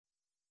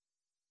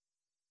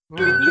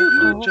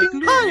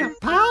Hiya,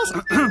 pals.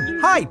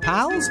 Hi,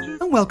 pals,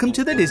 and welcome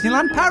to the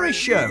Disneyland Paris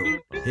show.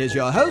 Here's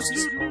your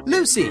hosts,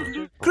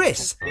 Lucy,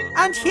 Chris,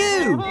 and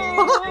Hugh.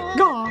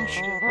 Gosh.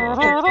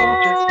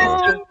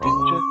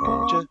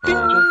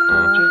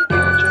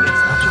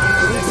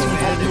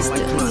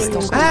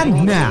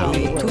 And now,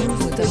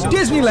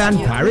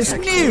 Disneyland Paris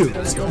news.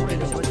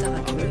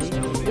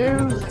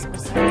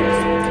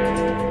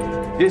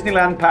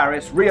 Disneyland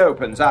Paris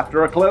reopens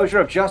after a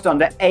closure of just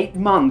under 8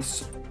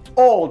 months.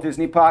 All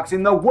Disney parks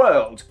in the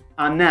world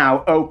are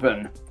now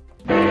open.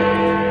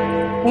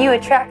 New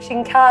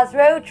attraction Cars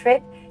Road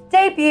Trip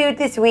debuted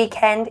this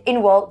weekend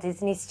in Walt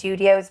Disney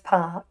Studios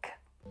Park.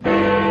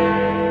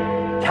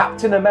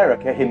 Captain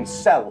America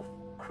himself,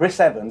 Chris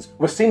Evans,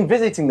 was seen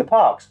visiting the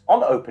parks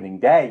on opening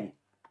day.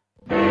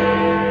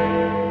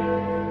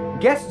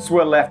 Guests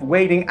were left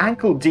wading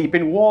ankle deep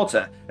in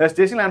water as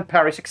Disneyland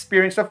Paris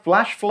experienced a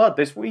flash flood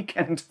this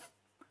weekend.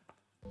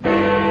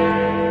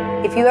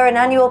 If you are an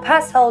annual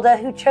pass holder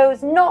who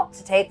chose not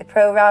to take the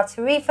pro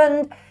rata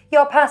refund,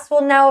 your pass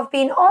will now have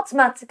been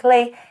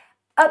automatically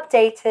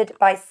updated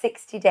by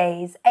 60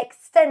 days,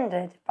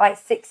 extended by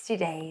 60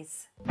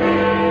 days. Do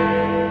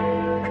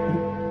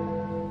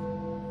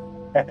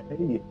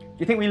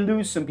you think we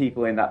lose some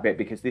people in that bit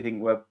because they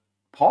think we're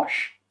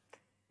posh?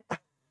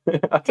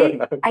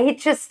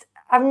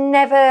 I've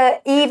never,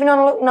 even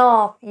on Look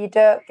North, you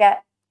don't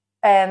get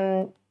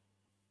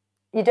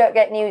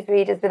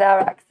newsreaders with our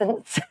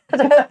accents.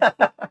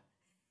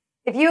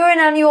 If you were an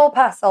annual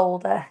pass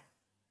holder.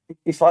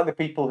 It's like the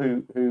people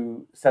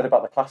who said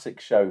about the classic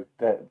show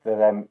that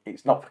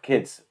it's not for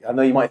kids. I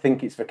know you might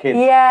think it's for kids.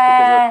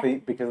 Yeah.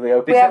 Because of the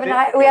opening.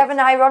 We have an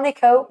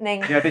ironic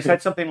opening. Yeah, they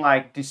said something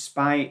like,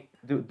 despite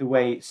the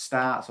way it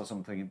starts or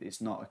something,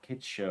 it's not a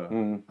kids show.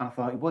 And I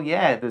thought, well,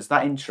 yeah, there's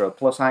that intro.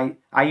 Plus, I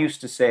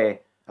used to say,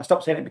 I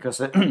stopped saying it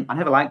because I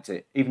never liked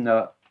it, even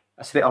though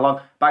I said it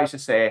along. But I used to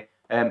say,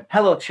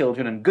 hello,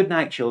 children, and good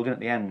night, children, at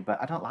the end.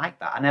 But I don't like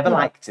that. I never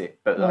liked it,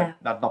 but I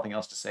had nothing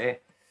else to say.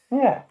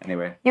 Yeah.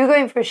 Anyway. You were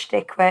going for a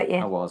shtick, weren't you?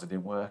 I was. It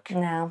didn't work.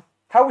 No.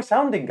 How are we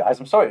sounding, guys?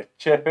 I'm sorry to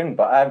chirp in,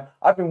 but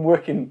I've been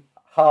working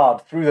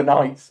hard through the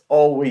nights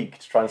all week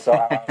to try and sort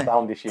out our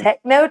sound issues.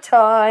 Techno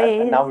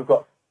toys. And now we've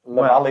got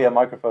Lavalier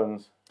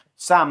microphones.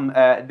 Sam,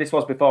 this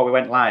was before we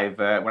went live.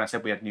 When I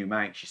said we had new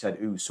mics, she said,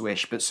 ooh,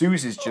 swish. But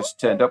Susie's just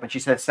turned up and she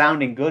said,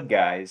 sounding good,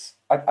 guys.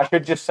 I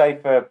should just say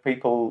for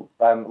people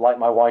like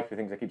my wife who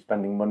thinks I keep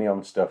spending money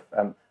on stuff,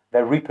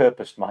 they're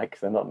repurposed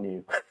mics, they're not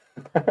new.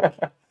 Oh,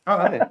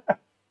 are they?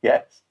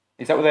 Yes.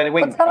 Is that what they're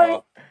waiting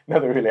for? No,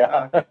 they really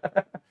are.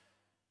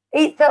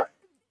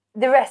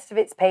 The rest of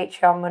it's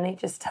Patreon money,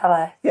 just tell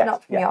her. It's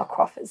not from your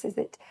coffers, is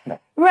it? No.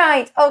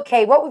 Right,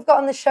 okay, what we've got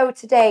on the show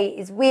today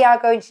is we are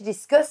going to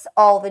discuss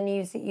all the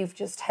news that you've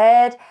just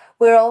heard.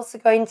 We're also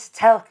going to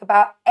talk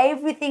about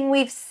everything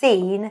we've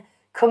seen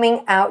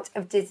coming out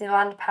of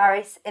Disneyland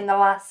Paris in the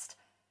last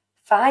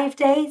 5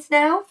 days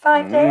now.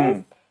 5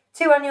 days?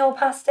 2 annual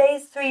pass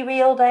days, 3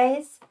 real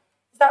days.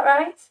 Is that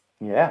right?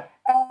 Yeah.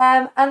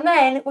 And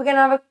then we're going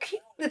to have a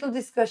cute little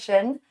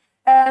discussion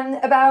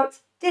about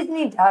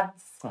Disney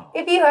dads. Oh.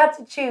 If you had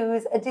to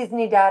choose a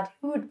Disney dad,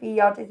 who would be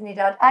your Disney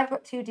dad? I've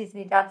got 2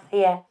 Disney dads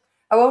here.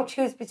 I won't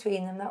choose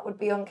between them. That would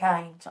be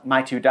unkind.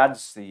 My 2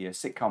 dads, the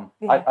sitcom.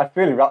 Yeah. I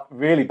feel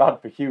really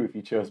bad for Hugh if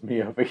you chose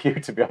me over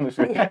Hugh, to be honest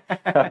with you. Yeah.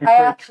 I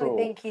actually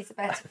think he's a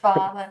better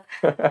father.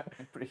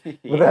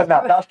 Well,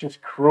 that's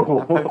just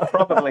cruel. It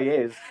probably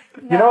is.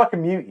 No. You know I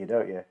can mute you,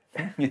 don't you?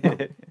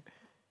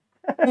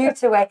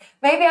 Mute away.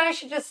 Maybe I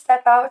should just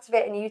step out of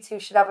it and you two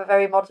should have a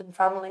very modern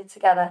family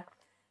together.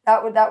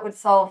 That would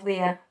solve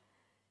the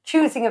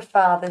choosing of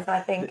fathers, I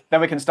think. Then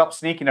we can stop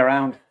sneaking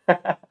around.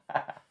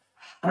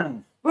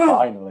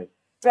 Finally.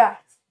 Right.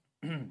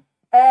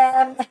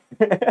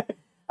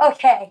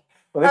 Okay.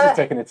 Well, this is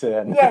taking a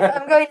turn. Yes,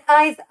 I'm going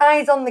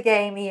eyes on the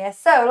game here.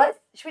 So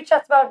should we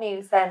chat about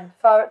news then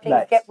before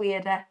things get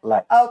weirder?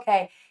 Let's.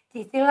 Okay.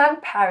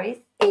 Disneyland Paris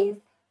is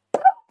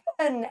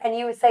open, and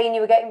you were saying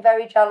you were getting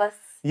very jealous.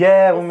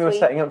 Yeah, when we were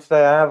setting up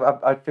today,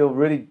 I feel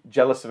really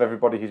jealous of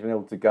everybody who's been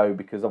able to go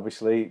because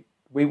obviously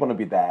we want to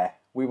be there.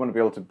 We want to be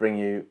able to bring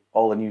you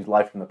all the news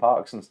live from the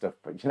parks and stuff.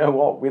 But you know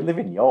what? We live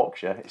in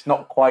Yorkshire. It's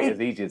not quite as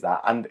easy as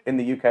that. And in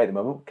the UK at the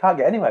moment, we can't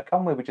get anywhere,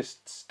 can we? We're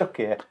just stuck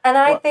here. And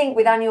I think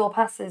with annual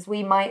passes,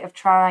 we might have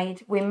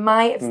tried. We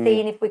might have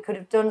seen if we could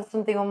have done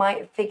something. We might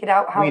have figured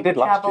out how to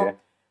travel. Last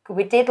year.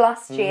 We did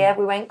last year.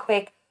 We went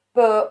quick.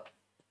 But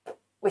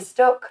we're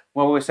stuck.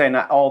 Well, we were saying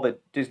that all the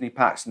Disney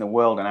parks in the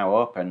world are now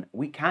open.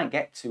 We can't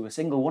get to a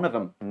single one of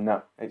them.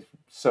 No, it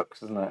sucks,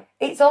 doesn't it?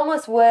 It's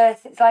almost worse.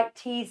 It's like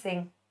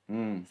teasing.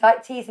 It's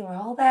like teasing. We're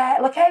all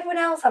there. Look, everyone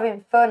else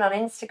having fun on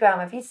Instagram.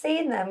 Have you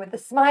seen them with the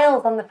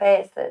smiles on the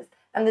faces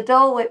and the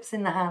Dole Whips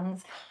in the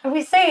hands? Have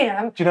you seen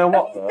them? Do you know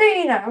what, Have you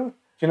seen them? Do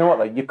you know what,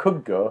 though? You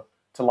could go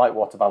to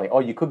Lightwater Valley,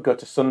 or you could go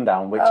to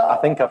Sundown, which I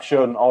think I've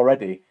shown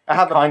already. I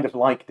have kind of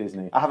like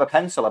Disney. I have a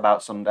pencil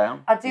about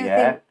Sundown. I do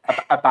think...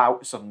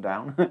 About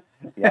Sundown.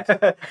 Yes.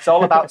 It's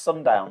all about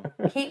Sundown.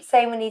 I keep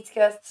saying we need to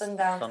go to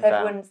Sundown, so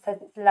everyone says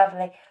it's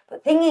lovely.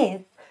 But the thing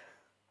is,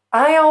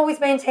 I always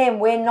maintain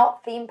we're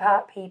not theme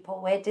park people,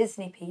 we're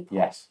Disney people.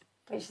 Yes.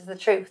 Which is the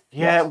truth.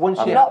 Yeah, Yes.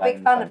 I'm not a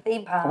big fan of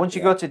theme parks. Once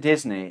you go to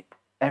Disney,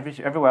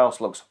 everywhere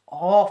else looks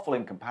awful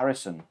in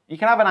comparison. You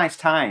can have a nice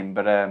time,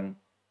 but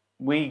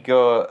we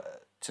go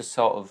to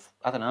sort of,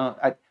 I don't know,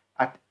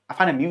 I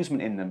find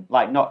amusement in them,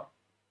 like not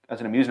as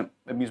an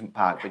amusement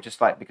park, but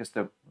just like because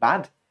they're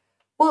bad.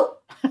 Well,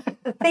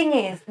 the thing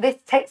is, this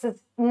takes us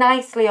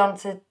nicely on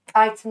to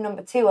item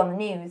number 2 on the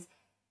news.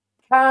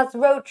 Cars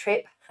Road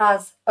Trip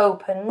has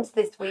opened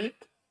this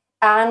week,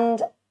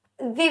 and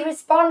the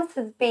response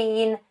has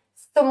been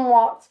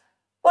somewhat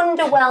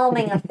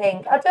underwhelming, I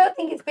think. I don't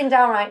think it's been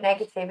downright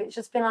negative. It's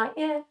just been like,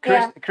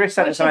 Chris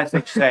sent us a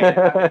message saying,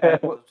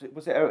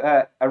 was it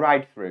a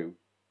ride-through?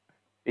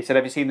 He said,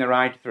 have you seen the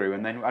ride-through?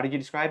 And then, how did you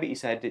describe it? He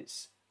said,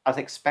 it's as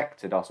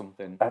expected or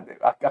something. I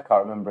can't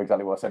remember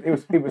exactly what I said.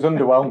 It was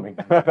underwhelming.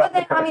 But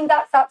then, I mean,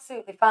 that's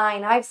absolutely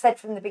fine. I've said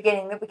from the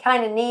beginning that we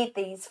kind of need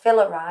these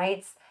filler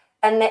rides,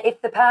 and that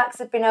if the parks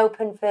had been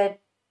open for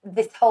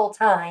this whole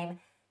time,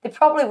 they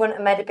probably wouldn't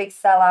have made a big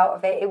sell out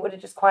of it. It would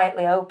have just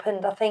quietly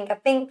opened, I think. I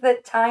think the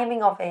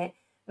timing of it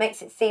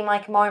makes it seem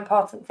like a more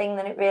important thing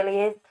than it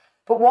really is.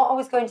 But what I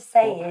was going to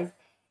say is,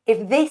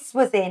 if this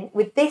was in,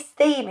 with this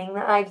theming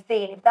that I've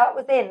seen, if that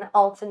was in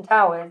Alton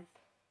Towers,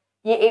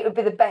 it would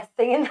be the best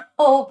thing in the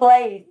whole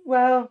place.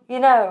 Well, you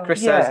know.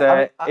 Chris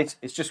says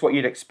it's just what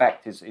you'd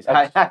expect.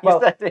 Well,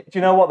 do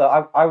you know what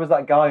though? I was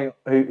that guy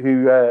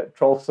who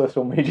trolls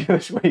social media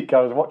this week.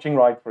 I was watching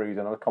ride-throughs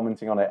and I was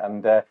commenting on it,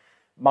 and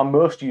my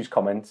most used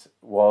comment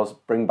was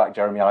 "Bring back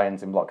Jeremy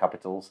Irons in block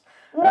capitals."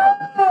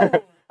 No.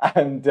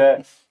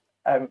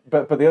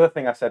 But the other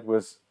thing I said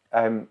was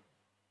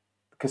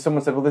because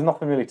someone said, "Well, there's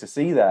nothing really to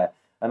see there,"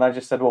 and I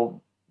just said,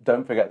 "Well,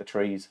 don't forget the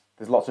trees.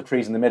 There's lots of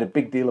trees," and they made a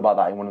big deal about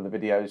that in one of the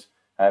videos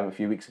a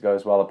few weeks ago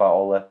as well, about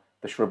all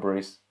the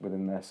shrubberies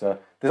within there. So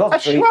there's lots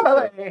of trees.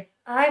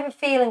 I have a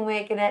feeling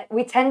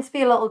we tend to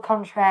be a little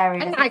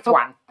contrary. A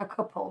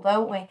couple,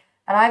 don't we?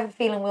 And I have a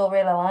feeling we'll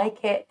really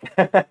like it.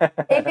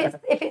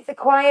 if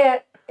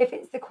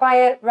it's a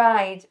quiet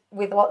ride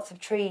with lots of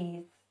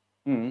trees,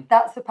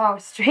 that's the power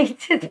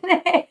street, isn't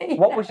it?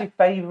 What was your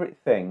favourite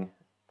thing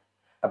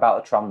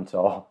about the tram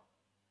tour?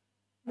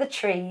 The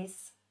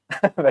trees.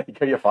 There you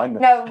go, you'll find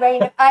them. No,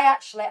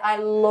 I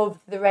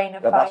loved the Rain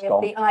of Fire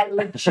scene. I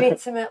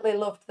legitimately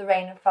loved the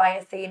Rain of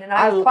Fire scene, and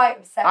I was quite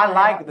upset. I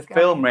like the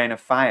film Rain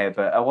of Fire,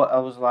 but I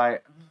was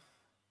like,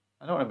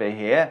 I don't want to be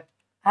here.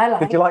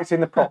 Did you like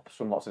seeing the props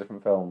from lots of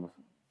different films?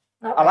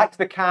 I liked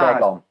the cars. They're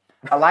gone.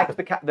 I liked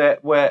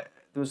where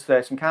there was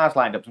some cars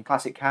lined up, some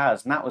classic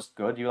cars, and that was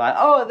good. You were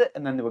like,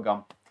 and then they were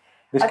gone.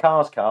 There's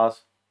cars.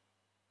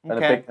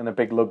 Okay. And a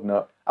big lug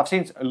nut. I've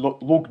seen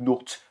lug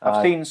nut.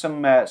 I've seen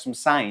some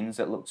signs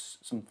that looked,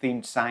 some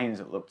themed signs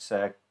that looked.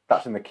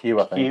 That's in the queue,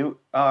 I think. Cute.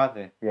 Oh, are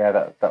they?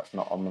 Yeah, that's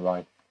not on the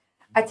ride.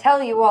 I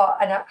tell you what,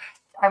 and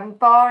I'm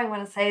boring when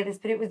I say this,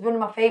 but it was one of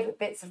my favourite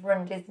bits of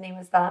Run Disney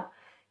was that,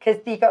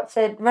 because you got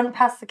to run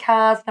past the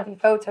cars and have your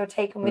photo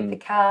taken with the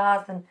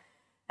cars and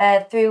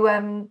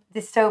through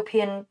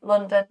dystopian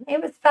London.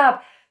 It was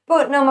fab.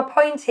 But no, my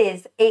point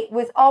is, it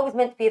was always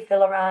meant to be a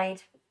filler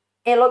ride.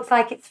 It looks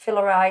like it's a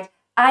filler ride.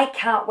 I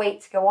can't wait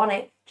to go on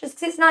it, just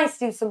because it's nice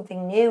to do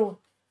something new.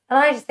 And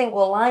I just think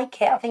we'll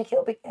like it. I think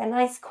it'll be a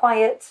nice,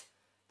 quiet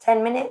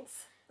 10 minutes.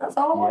 That's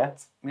all I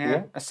want.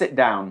 Yeah. A sit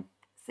down.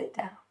 Sit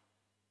down.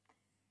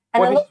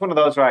 And it's one of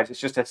those rides, it's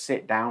just a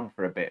sit down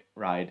for a bit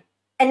ride.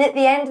 And at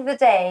the end of the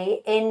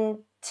day,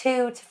 in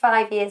 2 to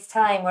 5 years'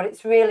 time, what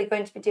it's really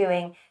going to be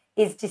doing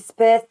is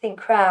dispersing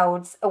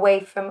crowds away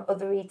from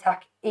other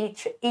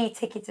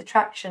e-ticket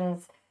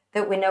attractions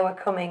that we know are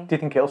coming. Do you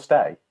think it'll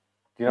stay?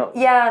 Do you not?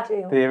 Yeah, I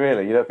do. Do you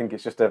really? You don't think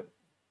it's just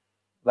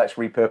let's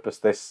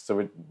repurpose this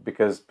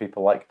because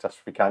people like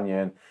Catastrophe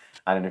Canyon,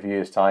 and in a few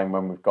years' time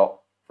when we've got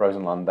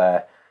Frozen Land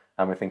there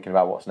and we're thinking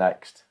about what's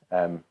next,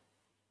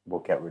 we'll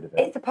get rid of it.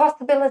 It's a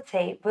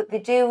possibility, but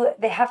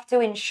they have to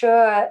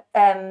insure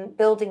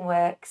building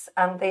works,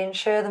 and they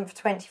insure them for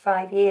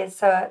 25 years.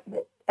 So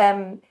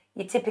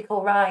your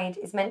typical ride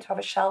is meant to have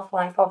a shelf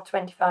life of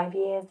 25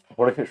 years.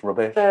 What if it's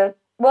rubbish?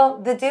 Well,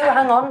 they do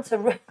hang on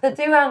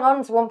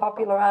to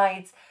unpopular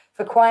rides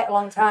for quite a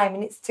long time,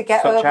 and it's to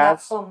get over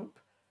that hump.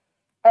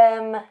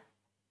 I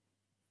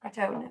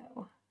don't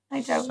know. I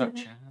don't know.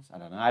 I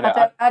don't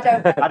know. I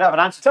don't have an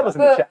answer. Tell us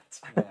in the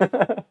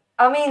chat.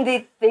 I mean,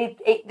 they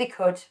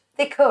could,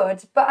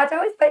 but I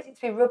don't expect it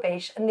to be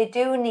rubbish, and they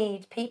do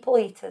need people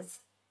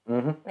eaters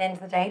at the end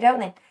of the day, don't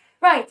they?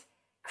 Right,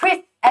 Chris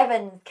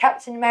Evans,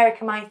 Captain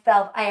America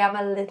myself. I am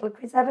a little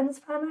Chris Evans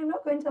fan, I'm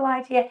not going to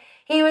lie to you.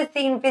 He was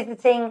seen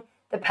visiting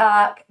the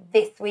park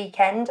this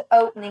weekend,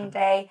 opening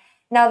day.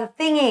 Now, the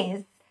thing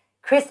is,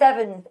 Chris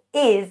Evans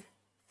is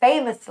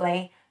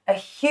famously a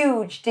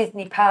huge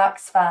Disney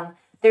Parks fan.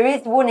 There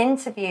is one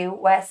interview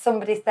where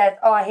somebody says,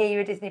 I hear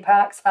you're a Disney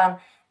Parks fan,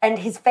 and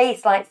his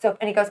face lights up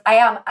and he goes, I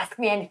am, ask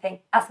me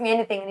anything,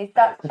 and he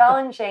starts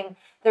challenging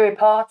the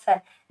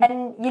reporter.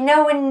 And you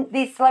know when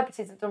these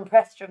celebrities have done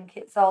press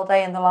junkets all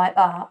day and they're like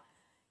that,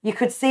 You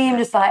could see him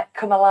just like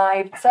come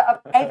alive. So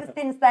ever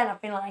since then,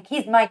 I've been like,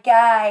 he's my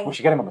guy. We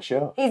should get him on the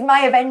show. He's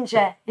my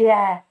Avenger.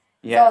 Yeah.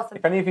 Yeah. It's awesome.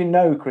 If any of you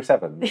know Chris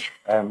Evans,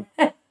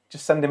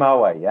 just send him our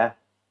way, yeah?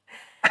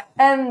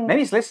 Maybe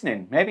he's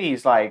listening. Maybe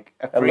he's like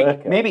a freak.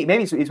 lurker. Maybe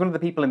he's one of the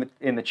people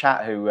in the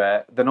chat who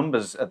the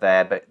numbers are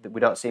there, but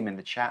we don't see him in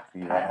the chat.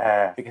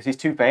 Yeah. Because he's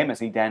too famous.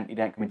 He don't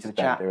come into the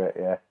Don't chat. do it,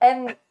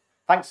 yeah.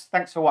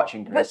 Thanks for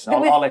watching, Chris. But there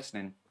Or was-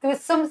 listening. There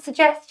was some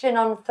suggestion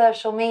on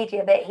social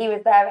media that he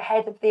was there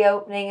ahead of the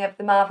opening of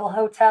the Marvel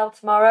Hotel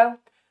tomorrow,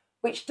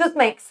 which does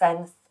make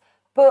sense.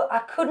 But I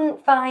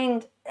couldn't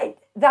find...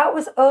 That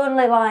was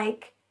only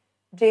like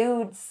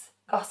dudes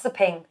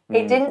gossiping.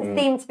 It didn't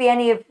seem to be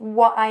any of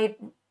what I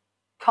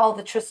call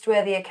the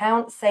trustworthy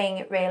accounts saying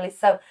it, really.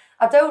 So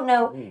I don't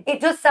know. It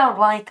does sound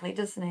likely,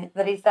 doesn't it,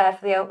 that he's there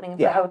for the opening of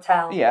the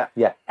hotel. Yeah.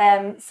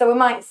 So we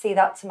might see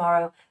that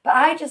tomorrow. But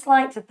I just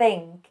like to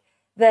think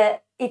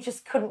that he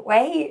just couldn't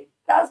wait.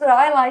 That's what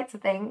I like to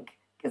think.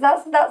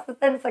 Because that's the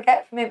sense I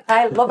get from him.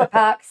 I love a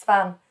Parks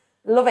fan.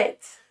 Love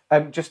it.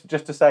 Just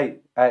to say,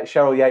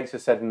 Cheryl Yates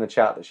has said in the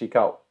chat that she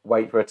can't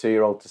wait for a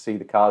 2-year-old to see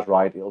the Cars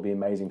ride. It'll be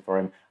amazing for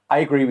him. I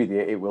agree with you.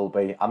 It will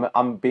be.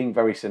 I'm being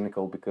very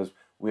cynical because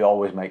we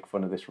always make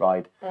fun of this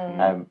ride,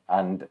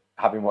 and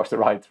having watched the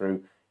ride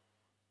through,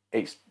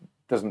 it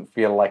doesn't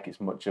feel like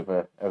it's much of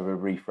a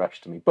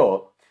refresh to me.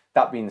 But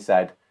that being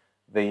said,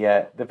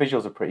 the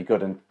visuals are pretty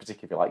good, and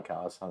particularly if you like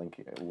cars, I think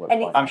it will work.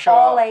 And quite it's I'm sure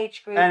all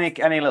age groups.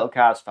 any little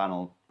Cars fan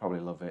will probably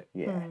love it.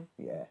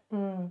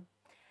 yeah.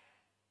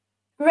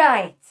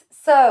 Right,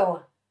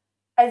 so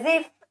as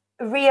if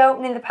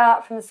reopening the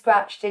park from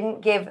scratch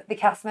didn't give the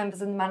cast members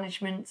and the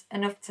management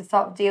enough to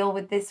sort of deal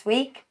with this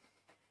week,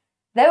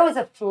 there was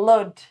a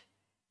flood.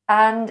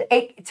 And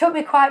it took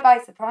me quite by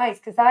surprise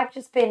because I've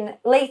just been,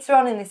 later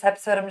on in this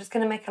episode, I'm just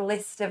going to make a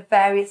list of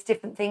various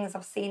different things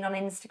I've seen on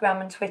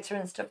Instagram and Twitter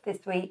and stuff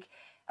this week.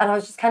 And I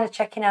was just kind of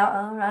checking out,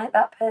 all right,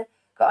 got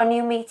a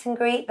new meet and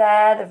greet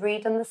there. They've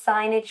redone the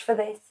signage for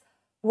this.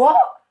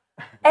 What?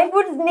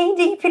 Everyone's knee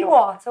deep in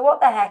water. What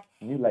the heck?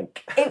 New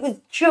lake. It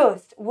was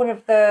just one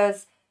of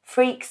those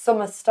freak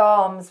summer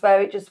storms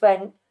where it just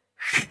went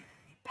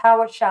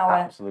power shower.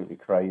 Absolutely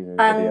crazy And-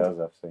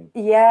 videos I've seen.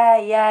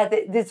 Yeah.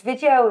 There's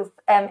videos.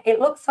 It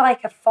looks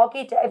like a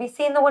foggy day. Have you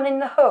seen the one in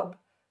the hub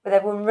with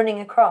everyone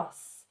running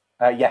across?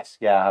 Yes,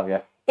 yeah, I have,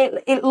 yeah.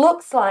 It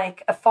looks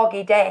like a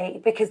foggy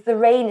day because the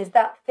rain is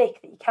that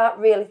thick that you can't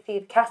really see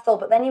the castle.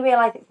 But then you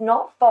realise it's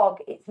not fog,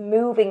 it's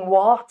moving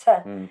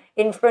water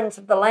in front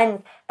of the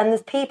lens. And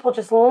there's people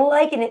just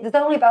legging it. There's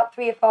only about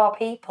 3 or 4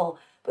 people,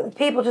 but there's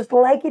people just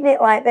legging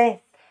it like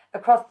this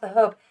across the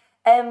hub.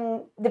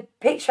 The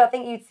picture, I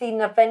think you'd seen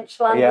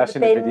Adventureland. Yeah,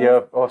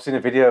 with I've seen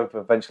a video of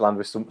Adventureland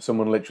with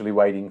someone literally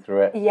wading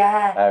through it.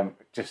 Yeah.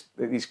 Just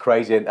it's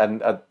crazy,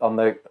 and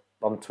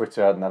on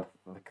Twitter, and I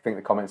think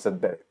the comment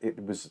said that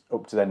it was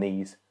up to their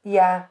knees.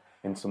 Yeah.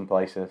 In some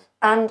places.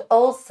 And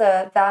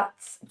also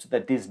that's... To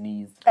the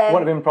Disneys. Wouldn't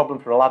have been a problem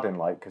for Aladdin,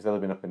 like, because they'd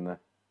have been up in the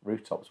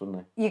rooftops, wouldn't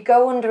they? You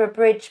go under a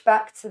bridge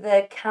back to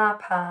the car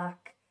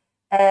park,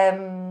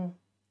 and...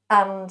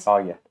 Oh,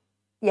 yeah.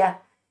 Yeah.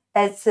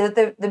 So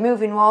the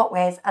moving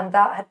walkways, and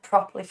that had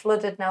properly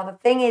flooded. Now, the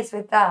thing is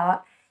with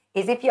that,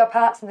 is if you're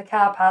parked in the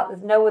car park,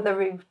 there's no other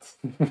route.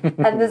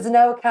 And there's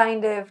no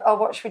kind of, oh,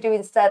 what should we do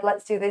instead?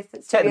 Let's do this.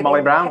 Let's Take do the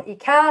Molly Brown. Your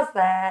car's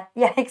there.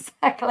 Yeah,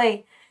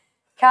 exactly.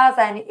 Car's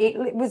there. And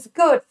it was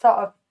good, sort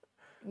of,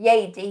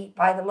 yay deep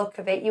by the look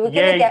of it. You were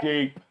going to get...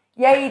 deep.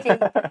 Yay deep.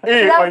 So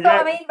that's what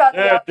I mean about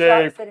the Yorkshire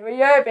accent.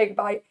 Yeah, big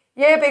boy.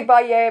 Yeah, big boy.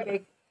 Yeah,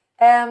 big.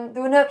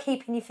 There were no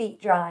keeping your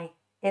feet dry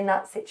in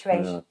that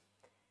situation. No.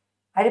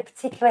 I had a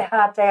particularly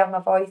hard day on my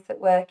voice at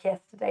work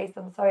yesterday,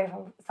 so I'm sorry if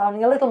I'm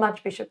sounding a little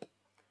Madge Bishop.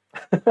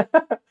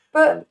 But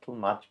Little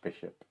Madge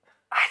Bishop.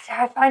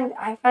 I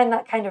find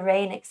that kind of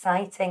rain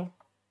exciting.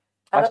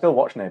 I still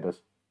watch Neighbours.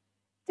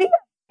 Do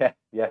you?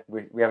 Yeah.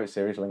 We have it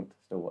series linked.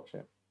 Still watch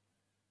it.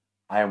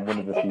 I am one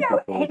of the few people.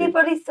 who do.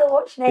 Anybody still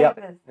watch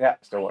Neighbours? Yeah,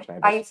 still watch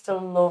Neighbours. I used to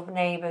love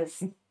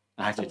Neighbours.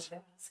 I Loved did. it when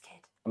I was a kid.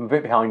 I'm a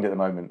bit behind at the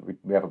moment.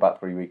 We have about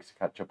 3 weeks to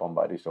catch up on,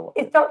 but I do still watch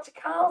Is it. Dr.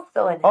 Carl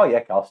still in it? Oh, yeah,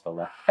 Carl's still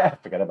there.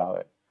 Forget about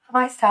it. I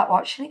might start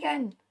watching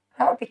again.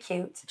 That would be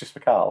cute. Just for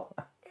Carl.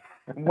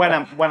 When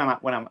I'm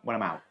out.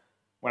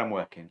 When I'm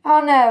working. Oh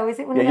no, is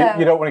it one of Yeah, those?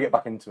 you don't want to get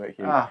back into it,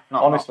 Hugh. Honestly,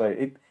 Honestly, I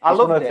it's one of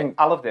loved the it. things-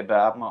 I loved it, but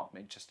I'm not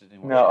interested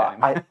in watching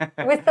No, it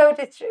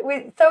anymore.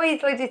 We're so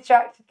easily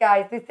distracted,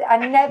 guys. I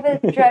never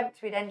dreamt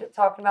we'd end up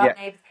talking about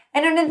Neighbours.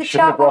 Anyone in the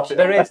Shouldn't have chat brought watching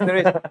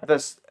it. There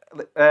is.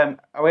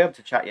 Are we able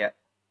to chat yet?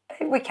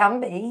 We can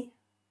be.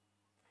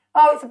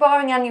 Oh, it's a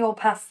boring annual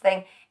pass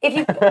thing. If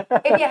you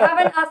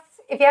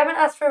haven't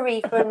asked for a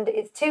refund,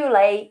 it's too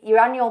late. Your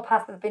annual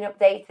pass has been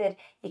updated.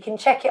 You can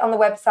check it on the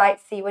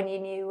website to see when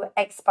your new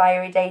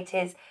expiry date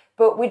is.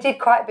 But we did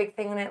quite a big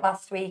thing on it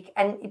last week,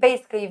 and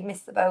basically you've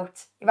missed the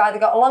boat. You've either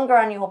got a longer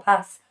annual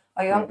pass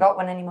or you haven't got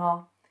one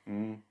anymore.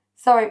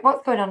 Sorry,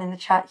 what's going on in the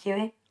chat,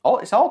 Huey?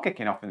 It's all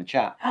kicking off in the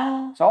chat.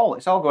 It's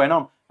all going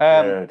on.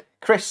 Good.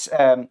 Chris,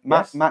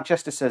 Yes? Mark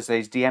Chester says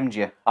he's DM'd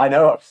you. I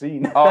know, I've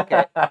seen. Oh,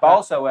 okay, but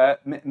also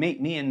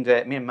me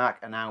and Mark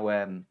are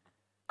now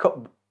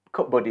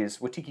cup buddies.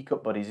 We're tiki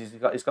cup buddies.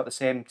 He's got the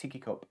same tiki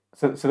cup.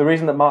 So the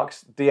reason that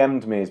Mark's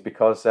DM'd me is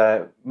because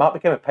Mark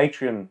became a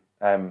Patreon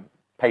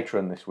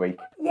patron this week.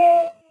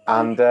 Yay!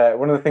 And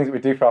one of the things that we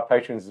do for our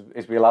patrons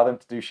is we allow them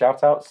to do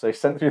shout-outs. So he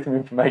sent through some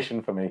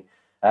information for me,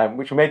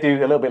 which we may do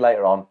a little bit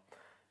later on,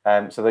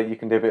 so that you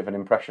can do a bit of an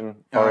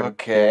impression for him.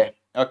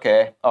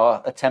 Okay.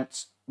 Or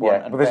attempts.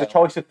 Yeah, but there's a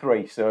choice of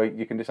 3, so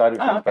you can decide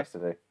which one's best to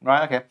do.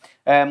 Right,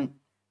 okay.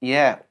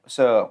 Yeah,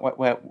 so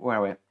where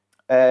are we?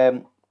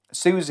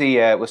 Susie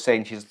was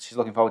saying she's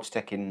looking forward to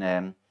taking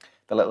the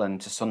little one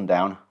to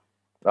Sundown.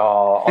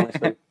 Oh,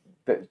 honestly,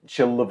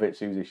 she'll love it,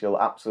 Susie. She'll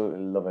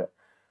absolutely love it.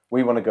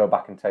 We want to go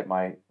back and take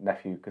my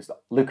nephew, because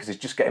Lucas is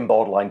just getting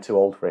borderline too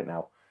old for it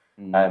now.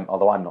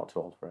 Although I'm not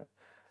too old for it.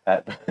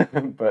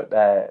 But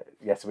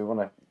so we want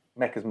to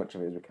make as much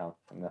of it as we can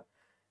in the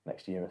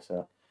next year or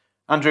so.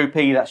 Andrew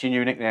P, that's your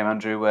new nickname,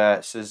 Andrew,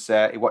 says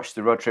he watched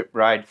the road trip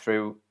ride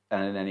through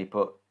and then he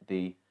put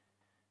the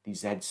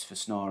Zs for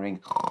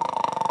snoring.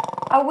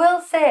 I will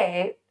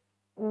say,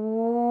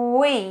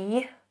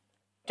 we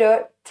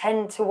don't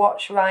tend to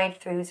watch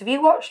ride-throughs. Have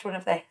you watched one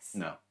of this?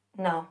 No.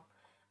 No.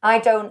 I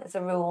don't, as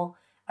a rule.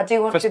 I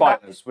do want For to be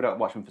spoilers. back. We don't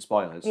watch them for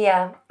spoilers.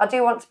 Yeah, I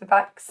do want to be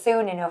back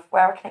soon enough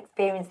where I can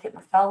experience it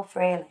myself,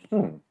 really.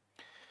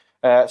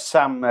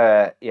 Sam,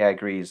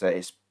 agrees that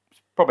it's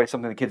probably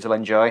something the kids will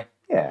enjoy.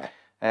 Yeah.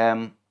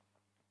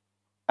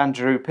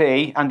 Andy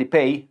P. Can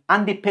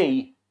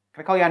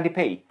I call you Andy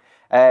P?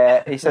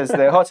 He says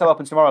the hotel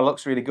opens tomorrow,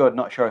 looks really good.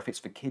 Not sure if it's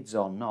for kids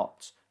or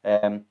not.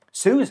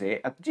 Susie,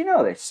 do you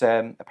know this?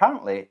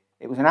 Apparently,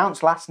 it was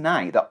announced last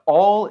night that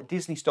all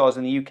Disney stores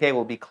in the UK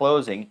will be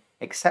closing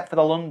except for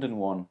the London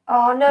one.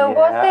 Oh, no,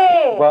 was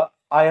it? Well,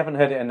 I haven't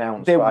heard it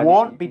announced. They but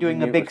won't be doing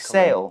knew a it big was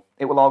coming. sale.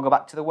 It will all go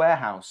back to the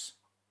warehouse.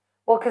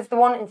 Well, because they're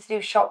wanting to do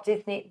Shop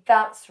Disney.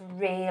 That's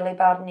really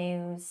bad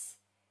news.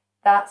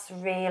 That's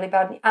really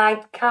bad news.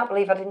 I can't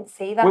believe I didn't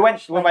see that. We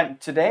actually.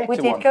 went today We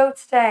to did one. go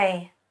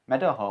today.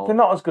 Meadowhall. They're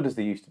not as good as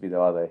they used to be,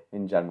 though, are they,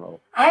 in general?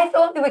 I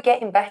thought they were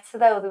getting better,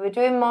 though. They were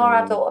doing more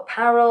adult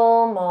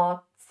apparel,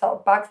 more sort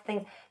of bags,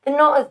 things. They're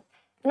not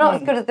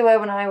as good as they were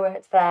when I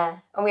worked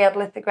there. And we had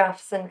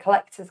lithographs and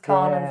collector's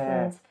corners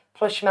and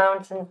plush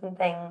mountains and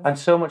things. And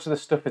so much of the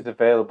stuff is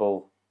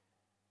available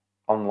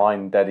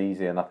online dead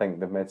easy, and I think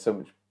they've made so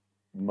much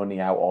money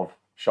out of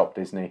Shop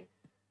Disney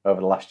over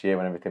the last year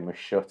when everything was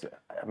shut.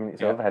 I mean,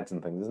 it's overheads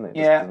and things, isn't it?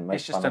 It doesn't make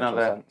it's just financial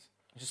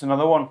sense.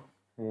 another one.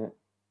 Yeah.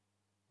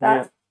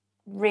 That's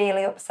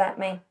really upset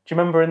me. Do you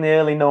remember in the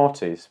early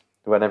noughties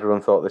when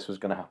everyone thought this was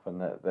going to happen,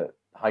 that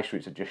high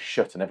streets had just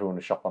shut and everyone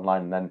would shop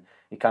online, and then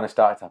it kind of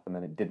started to happen,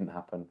 then it didn't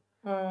happen.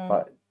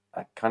 But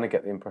I kind of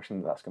get the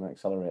impression that that's going to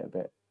accelerate a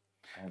bit.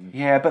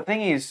 Yeah, but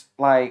thing is,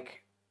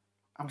 like,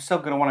 I'm still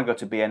going to want to go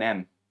to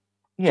B&M.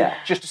 Yeah.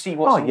 Just to see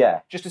what's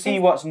just to see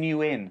what's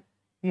new in.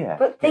 Yeah.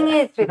 But the thing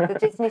is with the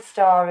Disney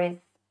stories,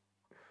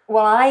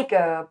 well, I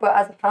go, but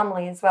as a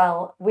family as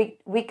well, we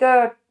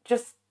go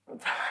just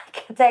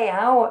like a day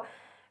out.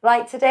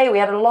 Like today, we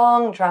had a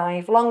long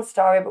drive, long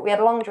story, but we had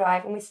a long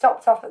drive, and we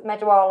stopped off at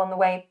Meadowhall on the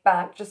way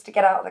back just to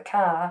get out of the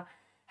car,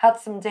 had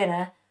some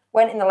dinner,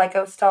 went in the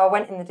Lego store,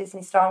 went in the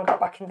Disney store, and got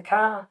back in the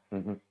car.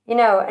 Mm-hmm. You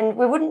know, and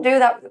we wouldn't do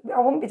that. I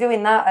wouldn't be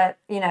doing that at,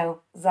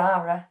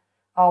 Zara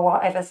or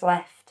whatever's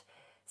left.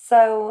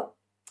 So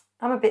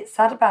I'm a bit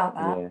sad about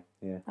that.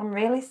 Yeah. I'm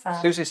really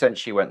sad. Susie said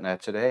she went there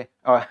today.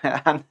 Oh,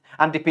 and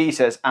Andy P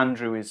says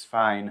Andrew is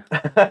fine.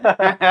 What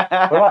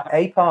about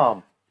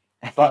A-palm?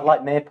 It's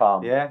like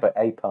napalm, Yeah. but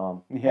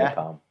A-palm. Yeah.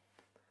 Napalm.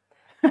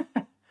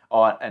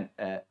 Or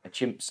a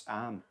chimp's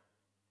arm.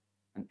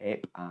 An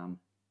ape arm.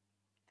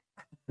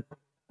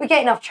 We're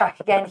getting off track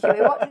again,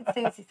 Huey. What did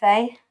Susie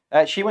say?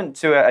 She went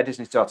to a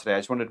Disney store today. I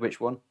just wondered which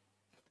one.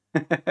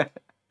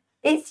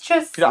 It's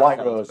just... White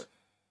Rose.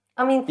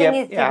 I mean, thing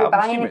is, did we I'm buy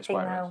assuming it's anything,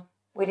 White Rose. though?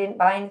 We didn't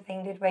buy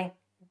anything, did we?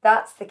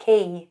 That's the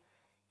key.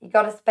 You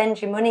got to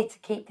spend your money to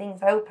keep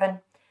things open.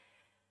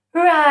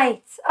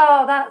 Right.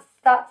 Oh, that's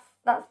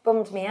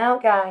bummed me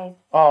out, guys.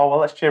 Oh, well,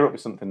 let's cheer up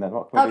with something then.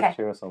 What can we do Okay. to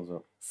cheer ourselves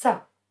up?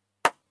 So,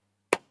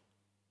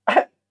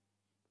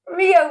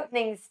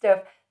 reopening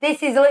stuff.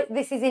 This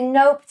is in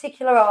no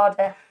particular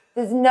order.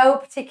 There's no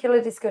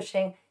particular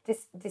discussion.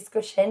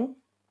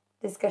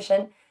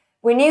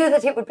 We knew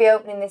that it would be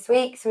opening this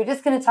week, so we're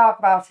just going to talk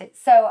about it.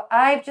 So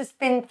I've just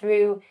been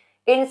through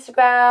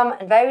Instagram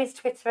and various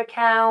Twitter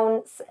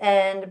accounts,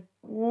 and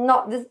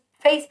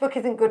Facebook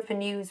isn't good for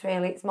news,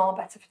 really. It's more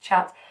better for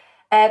chat.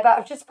 But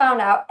I've just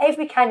found out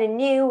every kind of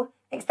new,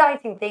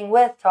 exciting thing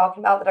worth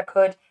talking about that I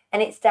could,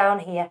 and it's down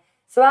here.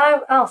 So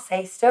I'll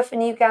say stuff,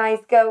 and you guys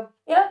go,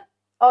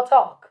 or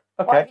talk.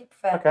 Whatever you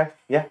prefer. Okay.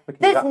 Yeah, we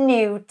can do There's that.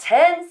 new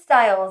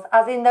turnstiles,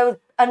 as in those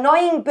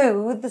annoying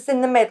booths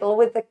in the middle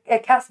with a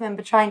cast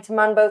member trying to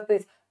man both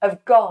booths,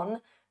 have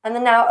gone. and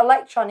they're now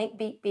electronic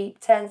beep beep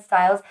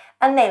turnstiles,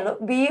 and they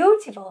look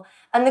beautiful.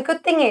 And the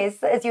good thing is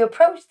that as you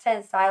approach the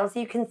turnstiles,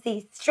 you can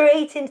see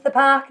straight into the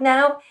park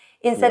now,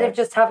 instead of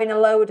just having a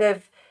load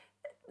of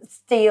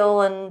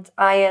steel and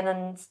iron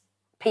and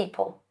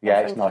people. Yeah,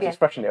 it's nice. It's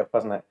freshened it up,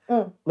 hasn't it?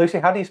 Lucy,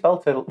 how do you spell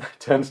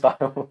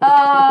turnstile?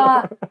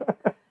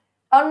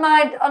 On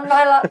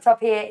my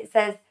laptop here it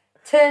says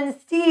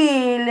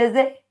turnstile, is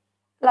it?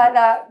 Like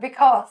that,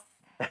 because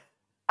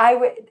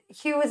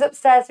Hugh was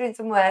upstairs doing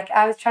some work.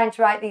 I was trying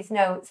to write these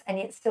notes and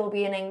yet still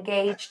be an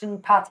engaged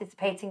and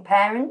participating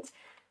parent.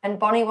 And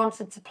Bonnie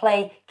wanted to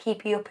play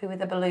Keepy Uppy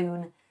with a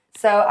balloon.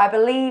 So I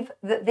believe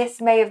that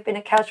this may have been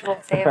a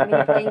casualty of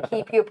me playing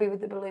Keepy Uppy with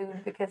the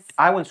balloon, because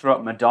I once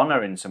wrote Madonna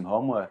in some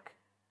homework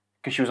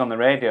because she was on the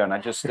radio, and I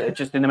just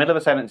in the middle of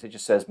a sentence it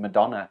just says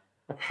Madonna.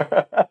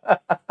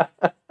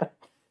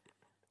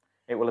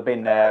 It will have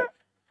been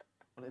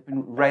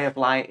Ray of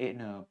Light.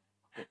 No,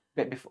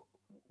 bit before.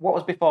 What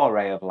was before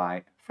Ray of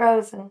Light?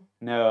 Frozen.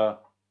 No.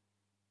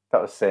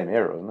 That was the same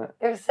era, wasn't it?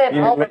 It was the same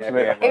album.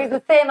 It was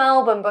the same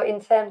album, but in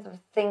terms of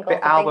singles,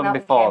 The album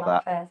before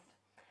that.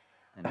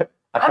 First.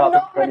 think I'm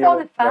not a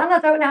Madonna fan. I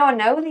don't know how I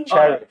know these.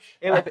 Cherish.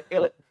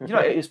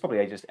 It's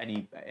probably just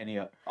any.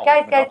 Guys. Are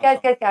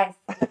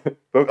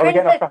we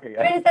getting off track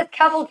again? Princess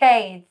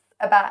Cavalcades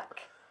are back.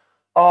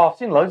 Oh, I've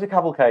seen loads of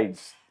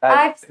cavalcades.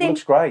 It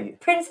looks great.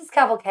 Princess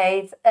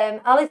Cavalcades,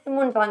 Alice in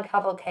Wonderland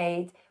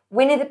Cavalcade,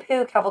 Winnie the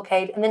Pooh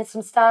Cavalcade, and then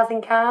some Stars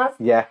in Cars.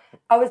 Yeah.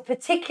 I was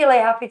particularly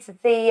happy to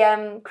see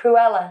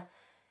Cruella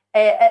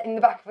in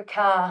the back of a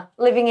car,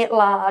 living it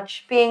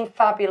large, being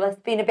fabulous,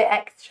 being a bit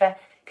extra,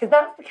 because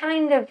that's the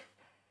kind of...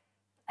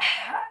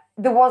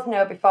 There was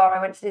no before I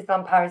went to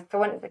Disneyland Paris, because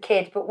I went as a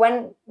kid, but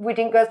when we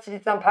didn't go to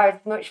Disneyland Paris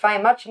much, if I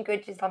imagined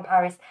going to Disneyland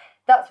Paris,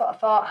 that's what I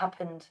thought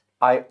happened.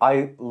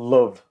 I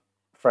love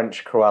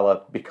French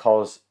Cruella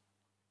because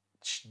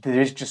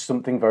there is just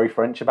something very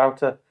French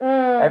about her.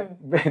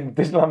 In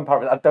Disneyland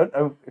Paris, I don't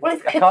know. Well,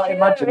 I can't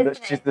imagine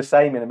that she's the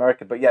same in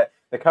America. But yeah,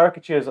 the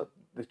caricatures are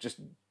just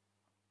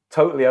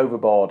totally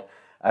overboard.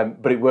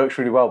 But it works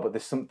really well. But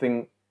there's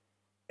something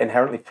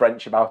inherently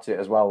French about it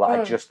as well that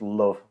I just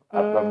love. I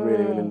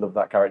really, really love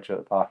that character at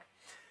the park.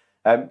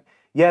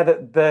 Yeah,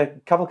 the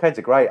cavalcades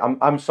are great.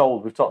 I'm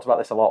sold. We've talked about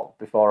this a lot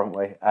before, haven't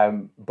we?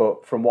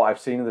 But from what I've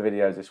seen of the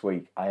videos this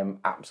week, I am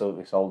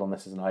absolutely sold on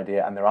this as an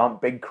idea. And there aren't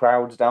big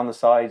crowds down the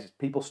sides.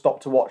 People stop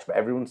to watch, but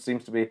everyone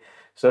seems to be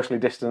socially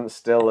distanced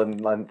still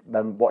and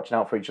watching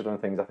out for each other and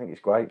things. I think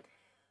it's great.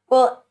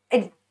 Well,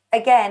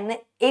 again,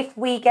 if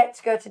we get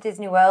to go to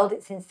Disney World,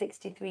 it's in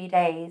 63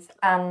 days.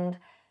 And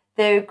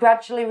they're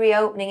gradually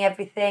reopening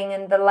everything,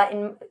 and they're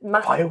letting...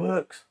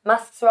 Fireworks.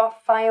 Masks are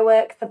off,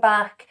 fireworks are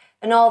back,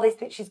 and all this,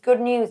 which is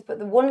good news. But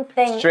the one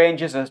thing...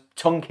 Strangers are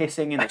tongue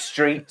kissing in the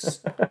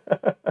streets.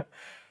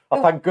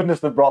 Oh, thank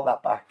goodness they brought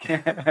that back.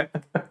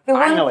 The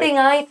one thing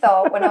I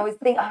thought when I was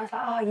thinking, I was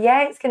like, oh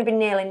yeah, it's going to be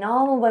nearly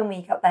normal when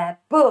we got there.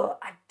 But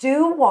I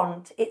do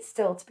want it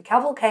still to be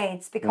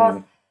cavalcades,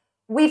 because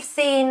we've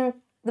seen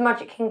the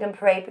Magic Kingdom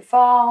parade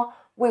before.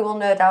 We will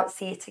no doubt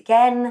see it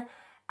again.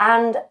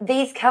 And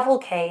these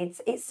cavalcades,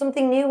 it's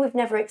something new we've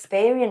never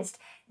experienced.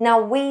 Now,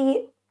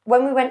 when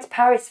we went to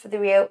Paris for the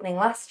reopening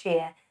last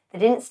year, they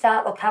didn't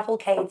start the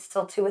cavalcades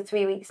till 2 or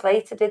 3 weeks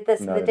later, did they?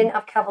 So they didn't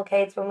have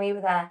cavalcades when we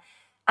were there.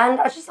 And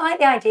I just like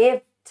the idea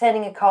of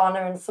turning a corner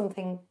and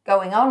something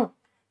going on,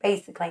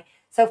 basically.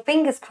 So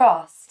fingers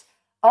crossed,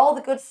 all the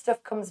good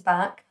stuff comes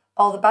back,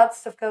 all the bad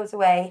stuff goes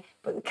away,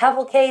 but the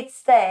cavalcades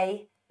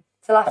stay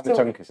till after... And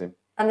the tongue kissing.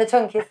 And the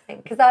tongue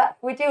kissing, because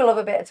we do love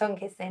a bit of tongue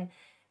kissing.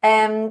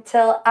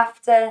 Till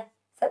after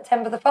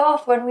September the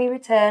 4th when we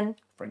return.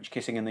 French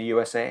kissing in the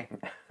USA.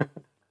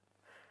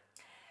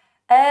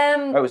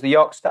 It was the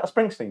York... Is that a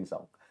Springsteen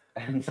song?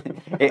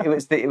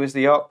 it was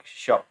the York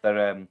shop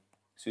that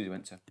Susie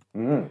went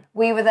to.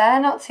 We were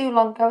there not too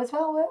long ago as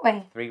well, weren't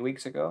we? 3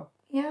 weeks ago.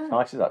 Yeah.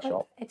 Nice is that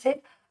shop. It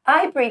is.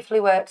 I briefly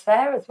worked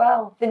there as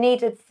well. They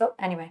needed...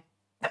 Anyway.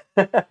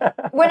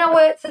 When I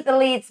worked at the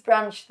Leeds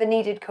branch, they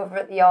needed cover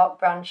at the York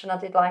branch, and I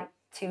did like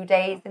 2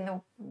 days in the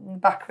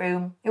back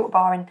room. It was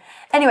boring.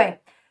 Anyway,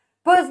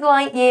 Buzz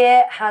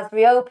Lightyear has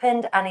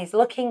reopened and he's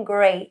looking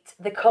great.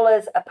 The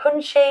colours are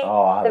punchy,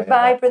 they're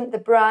vibrant,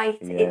 they're bright.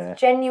 Yeah. It's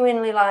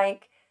genuinely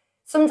like...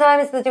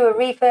 Sometimes they do a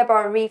refurb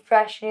or a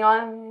refresh and you're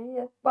like,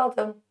 yeah, well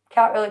done.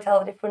 Can't really tell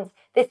the difference.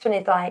 This one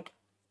is like,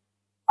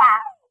 wow.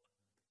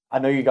 I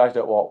know you guys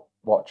don't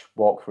watch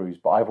walkthroughs,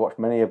 but I've watched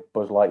many a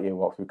Buzz Lightyear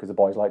walkthrough because the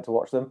boys like to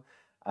watch them.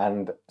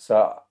 And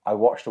so I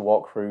watched a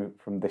walkthrough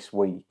from this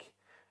week.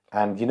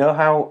 And you know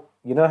how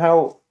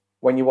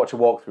when you watch a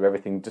walkthrough,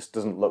 everything just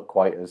doesn't look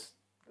quite as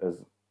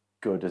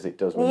good as it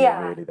does when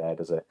you're really there,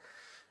 does it?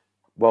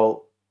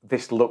 Well,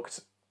 this looked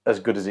as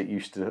good as it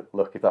used to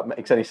look, if that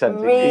makes any sense.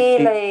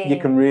 Really?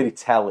 You can really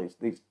tell it's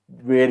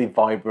really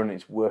vibrant,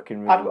 it's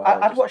working really well.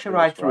 I'd watch a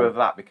ride through of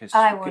that because...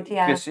 I would,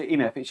 yeah. Because,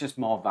 if it's just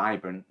more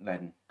vibrant,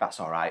 then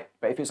that's all right.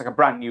 But if it's like a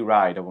brand new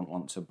ride, I wouldn't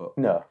want to, but...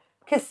 No.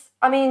 Because,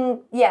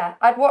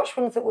 I'd watch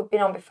ones that we've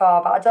been on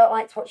before, but I don't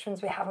like to watch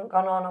ones we haven't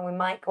gone on or we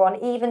might go on.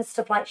 Even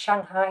stuff like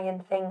Shanghai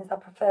and things, I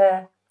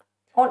prefer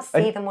I want to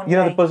see them one You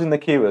know day. the buzz in the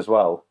queue as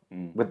well,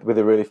 with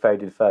a really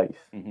faded face.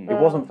 It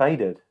wasn't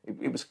faded.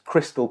 It was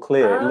crystal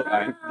clear. It looked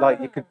like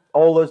you could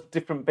all those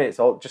different bits,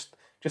 all just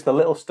the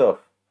little stuff.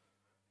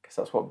 I guess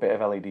that's what a bit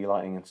of LED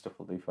lighting and stuff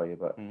will do for you.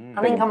 But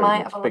I think I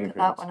might have a look at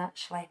that one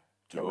actually.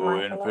 To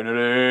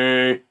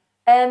infinity.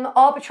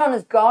 Arbitron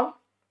has gone.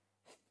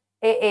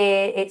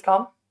 It's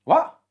gone.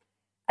 What?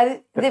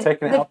 They've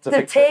taken it out to they've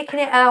fix taken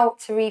it out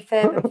to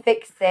refurb and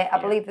fix it. I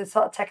believe they've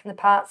sort of taken the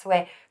parts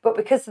away. But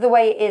because of the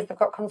way it is, they've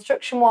got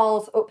construction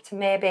walls up to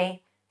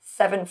maybe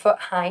 7 foot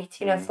height,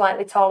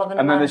 slightly taller than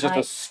And then man there's just a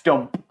height.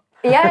 stump.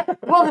 Yeah,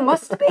 well, there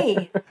must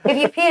be. If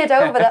you peered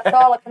over, that's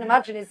all I can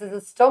imagine is there's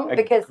a stump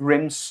because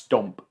Grim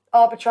stump.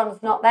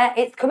 Arbitron's not there.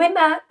 It's coming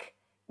back,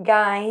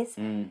 guys.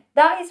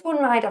 That is one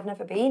ride I've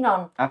never been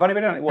on. I've only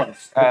been on it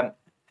once.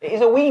 It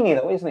is a weenie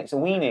though, isn't it? It's a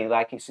weenie.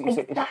 Like it's a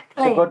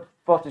good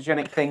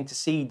photogenic thing to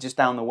see just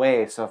down the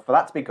way. So for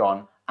that to be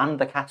gone and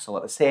the castle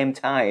at the same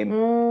time,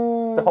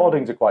 The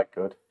hoardings are quite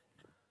good.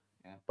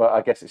 Yeah. But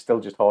I guess it's still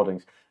just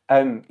hoardings.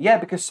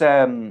 because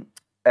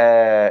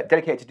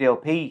dedicated to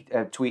DLP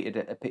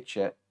tweeted a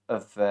picture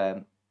of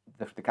the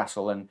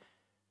castle, and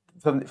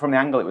from the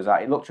angle it was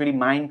at, it looked really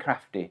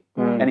Minecrafty,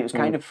 and it was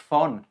kind of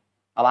fun.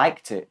 I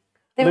liked it.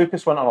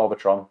 Lucas went on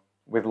Orbitron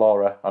with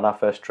Laura on our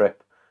first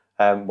trip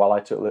while I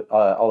took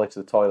Ollie to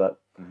the toilet.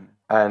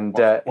 And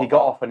he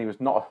got off and he was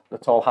not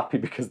at all happy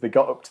because they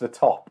got up to the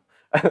top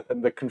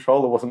and the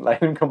controller wasn't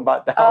letting him come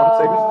back down.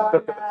 So he was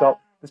stuck at the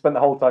top. They spent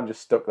the whole time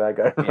just stuck there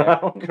going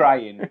around.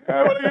 Crying.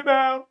 I want to get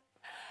down.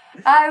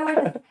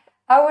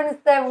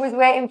 I was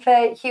waiting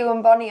for Hugh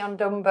and Bonnie on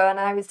Dumbo and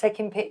I was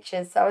taking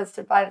pictures, so I was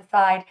stood by the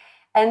side.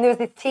 And there was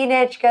this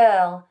teenage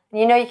girl,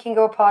 and you can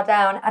go up or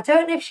down. I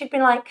don't know if she'd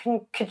been like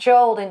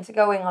cajoled into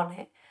going on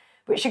it,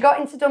 but she got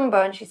into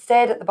Dumbo and she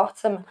stayed at the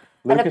bottom.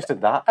 Lucas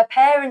did that. Her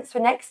parents were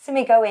next to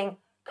me going,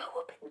 go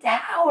up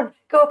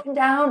and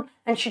down.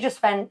 And she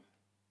just went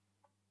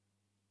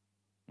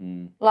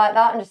like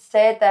that and just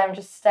stayed there and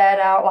just stared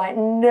out like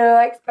no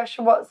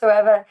expression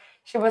whatsoever.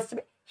 She must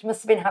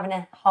have been having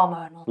a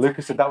hormonal.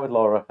 Lucas did that with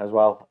Laura as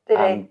well. Did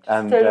he?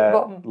 And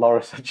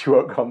Laura said she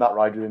won't go on that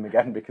ride with him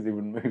again because he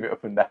wouldn't move it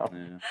up and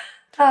down.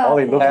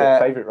 Ollie loved it.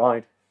 Favourite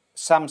ride.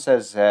 Sam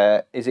says,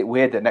 is it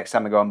weird that next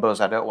time I go on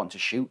Buzz, I don't want to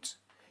shoot?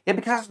 Yeah,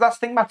 because that's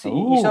the thing, Matty.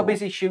 You're so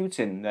busy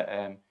shooting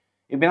that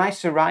it'd be nice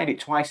to ride it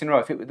twice in a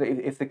row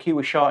if the queue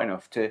was short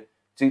enough to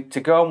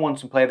go on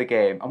once and play the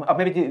game. Or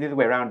maybe do it the other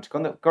way around. Go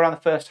around the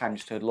first time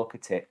just to look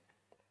at it.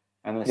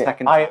 And then the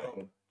second time...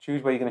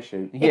 Choose where you're going to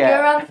shoot. You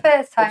go around the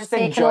first time so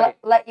you can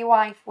let your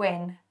wife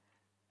win.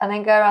 And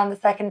then go around the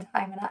second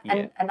time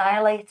and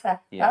annihilate her.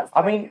 Yeah.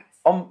 That's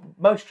on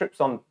most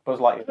trips on Buzz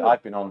Lightyear that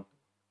I've been on,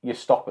 you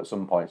stop at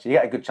some point. So you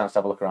get a good chance to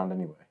have a look around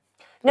anyway.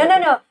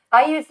 No.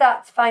 I use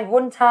that to find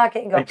one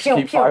target and go pew,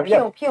 pew,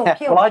 pew, pew,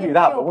 pew. Well, I do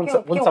that, but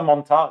once I'm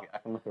on target, I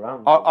can look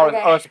around. Or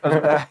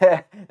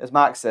as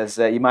Mark says,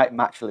 you might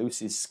match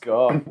Lucy's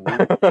score.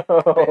 Bit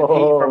of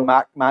heat from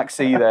Mark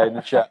C there in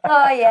the chat.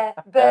 Oh, yeah.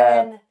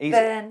 Burn.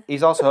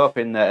 He's also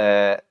hoping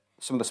that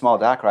some of the small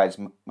dark rides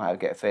might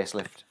get a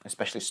facelift,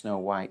 especially Snow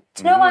White.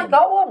 Snow White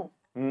got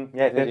one.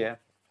 Yeah, it did. Yeah.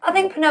 I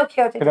think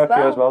Pinocchio did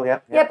as well. Yeah.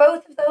 Yeah,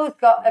 both of those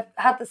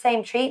had the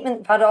same treatment.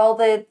 They've had all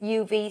the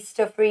UV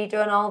stuff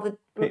redone, all the...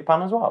 Peter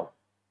Pan as well?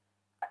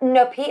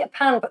 No, Peter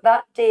Pan, but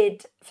that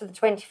did for the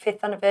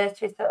 25th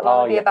anniversary, so it'll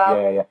only be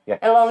about... Yeah.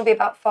 It'll only be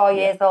about 4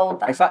 years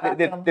old.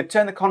 Exactly. They've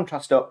turned the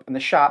contrast up and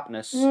the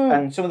sharpness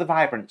and some of the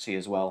vibrancy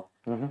as well.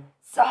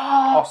 So,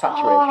 or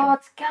saturation. God,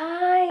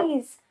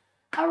 guys,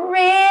 I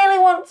really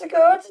want to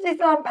go to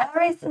Disneyland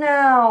Paris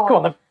now. Go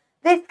on then.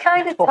 This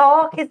kind of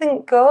talk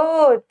isn't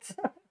good.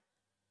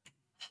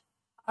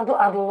 I'd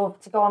love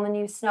to go on the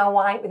new Snow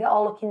White with it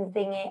all looking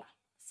zingy.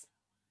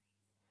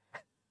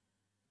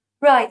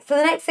 Right, so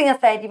the next thing I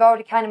said, you've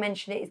already kind of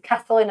mentioned it, is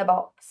Castle in a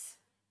Box.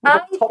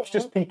 The top's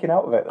just peeking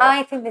out of it, though.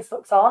 I think this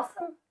looks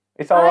awesome.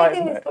 It's all right, I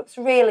think this looks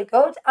really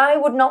good. I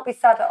would not be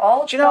sad at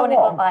all Do you know when it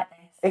what? looked like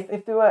this.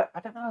 If there were, I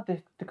don't know,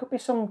 there could be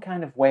some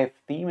kind of way of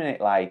theming it,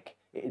 like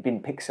it had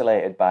been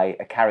pixelated by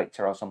a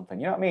character or something.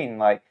 You know what I mean?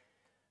 Like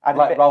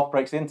Ralph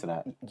Breaks the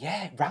Internet.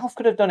 Yeah, Ralph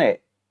could have done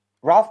it.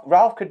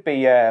 Ralph could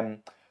be.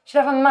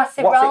 Should have a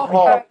massive What's it Ralph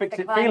called? character Fix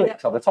It climb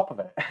Felix up. on the top of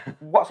it.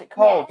 What's it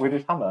called? With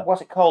his hammer.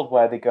 What's it called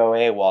where they go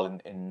AWOL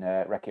in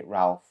Wreck-It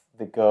Ralph?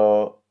 They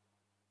go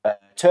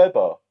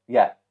turbo.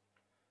 Yeah.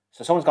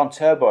 So someone's gone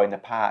turbo in the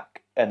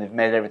park and they've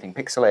made everything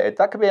pixelated.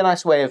 That could be a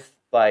nice way of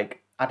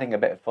like adding a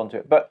bit of fun to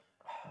it. But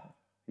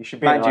You should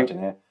be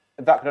imagining it.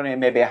 that could only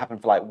maybe happen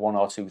for like one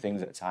or two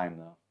things at a time,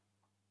 though.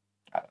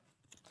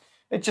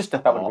 It's just a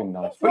That would have been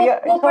nice. We'll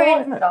it's all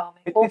right, isn't it? brainstorm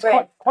it.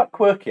 It's quite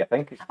quirky, I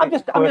think. I'm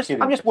just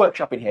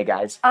workshopping here,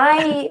 guys.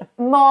 I,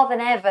 more than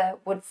ever,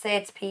 would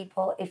say to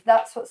people, if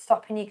that's what's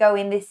stopping you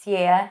going this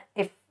year,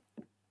 if,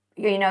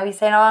 you're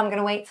saying, I'm going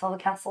to wait till the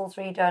castle's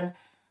redone,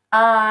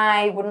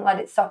 I wouldn't let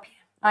it stop you.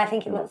 I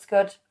think it looks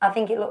good. I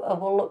think it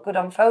will look good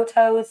on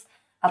photos.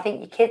 I think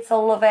your kids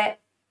will love it.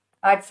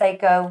 I'd say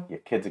go. Your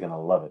kids are going to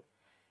love it.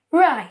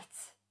 Right.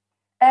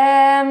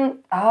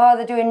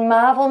 They're doing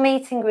Marvel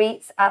meet and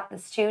greets at the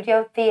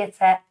Studio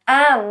Theatre,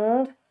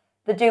 and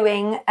they're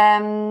doing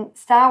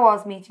Star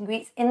Wars meet and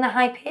greets in the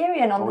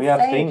Hyperion on the stage. We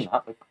have seen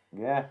that.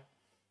 Yeah.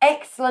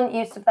 Excellent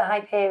use of the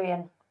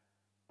Hyperion.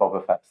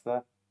 Boba Fett's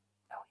there.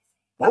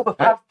 Boba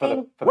Fett?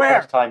 For the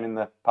first time in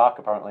the park,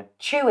 apparently.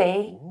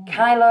 Chewie,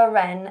 Kylo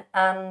Ren,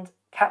 and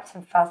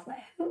Captain Phasma.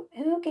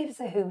 Who gives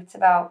a hoot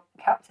about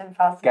Captain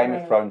Phasma? Game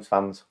of Thrones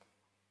fans.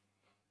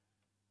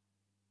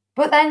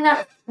 But then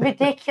that's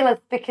ridiculous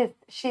because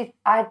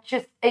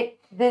there's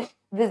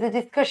a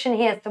discussion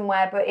here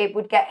somewhere, but it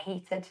would get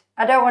heated.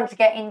 I don't want to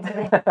get into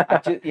this. I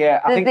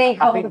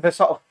think they're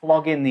sort of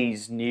flogging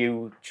these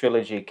new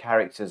trilogy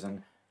characters,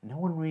 and no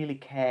one really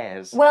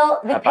cares.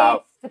 Well, they paid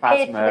for the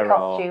Phasma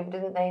costume,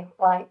 didn't they?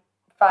 Like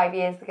 5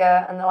 years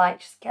ago, and they're like,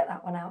 just get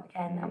that one out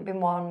again. That would be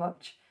worn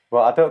much.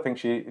 Well, I don't think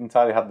she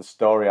entirely had the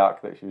story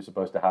arc that she was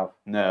supposed to have.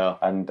 No.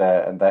 And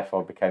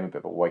therefore became a bit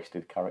of a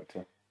wasted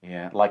character.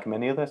 Yeah. Like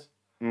many others.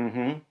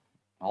 Mm-hmm.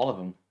 All of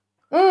them.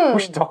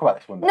 We should talk about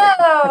this one day.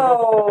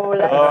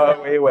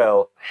 No! We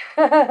will.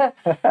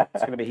 It's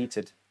going to be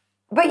heated.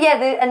 But yeah,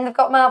 they've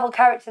got Marvel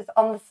characters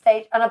on the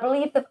stage, and I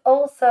believe they've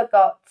also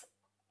got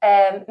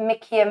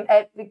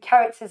the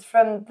characters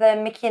from the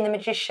Mickey and the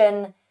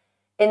Magician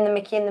in the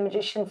Mickey and the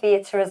Magician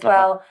Theatre as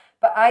well.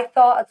 But I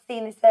thought I'd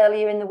seen this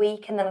earlier in the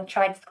week, and then I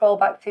tried to scroll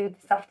back through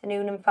this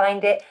afternoon and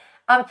find it.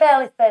 I'm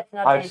fairly certain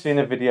I've seen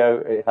a video.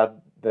 It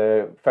had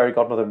the fairy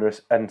godmother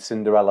and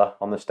Cinderella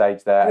on the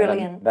stage there.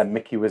 Brilliant. And then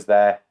Mickey was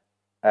there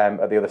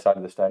at the other side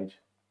of the stage.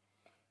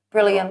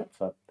 Brilliant.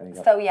 So, there you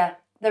go. So yeah,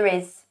 there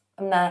is.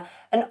 I'm there.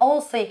 And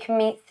also you can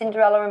meet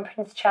Cinderella and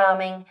Prince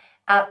Charming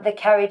at the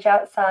carriage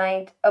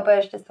outside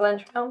Auberge de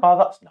Cylindrium. Oh,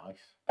 that's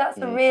nice. That's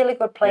a really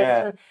good place.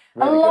 Yeah, And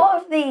really a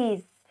lot of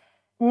these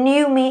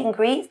new meet and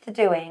greets they're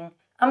doing,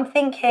 I'm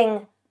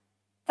thinking,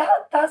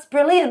 that's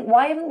brilliant.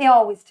 Why haven't they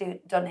always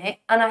done it?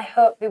 And I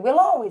hope they will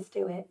always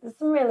do it. There's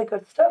some really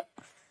good stuff,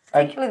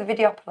 particularly the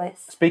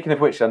Videopolis. Speaking of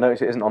which, I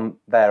noticed it isn't on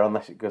there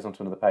unless it goes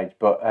onto another page,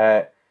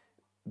 but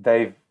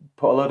they've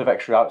put a load of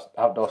extra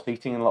outdoor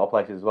seating in a lot of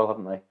places as well,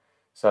 haven't they?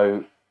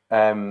 So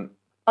on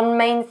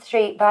Main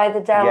Street by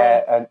the deli.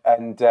 Yeah,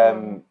 and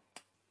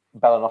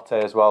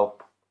Bellanotte as well.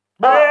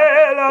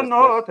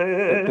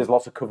 There's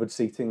lots of covered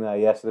seating there,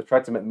 yeah. So they've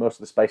tried to make most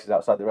of the spaces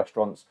outside the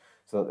restaurants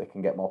so that they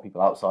can get more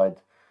people outside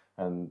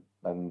and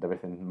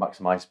everything,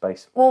 maximise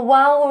space. Well,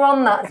 while we're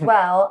on that as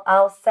well,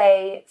 I'll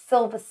say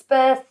Silver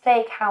Spur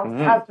Steakhouse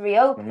has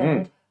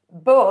reopened,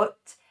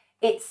 but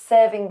it's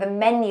serving the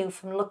menu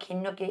from Lucky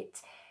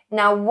Nugget.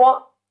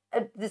 Now,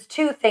 there's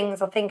two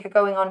things I think are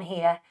going on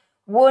here.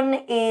 One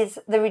is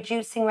they're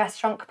reducing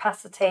restaurant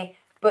capacity,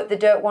 but they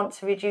don't want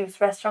to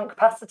reduce restaurant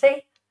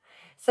capacity.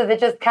 So they're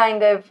just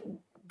kind of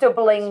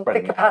doubling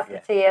the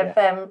capacity of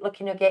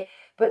Lucky Nugget.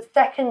 But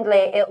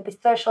secondly, it'll be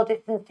social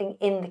distancing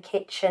in the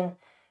kitchen.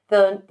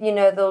 The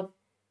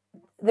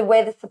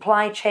way the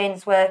supply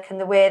chains work and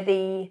the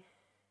way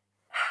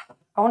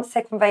I want to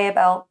say conveyor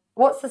belt.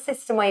 What's the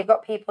system where you've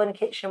got people in a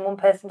kitchen and one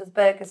person does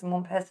burgers and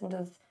one person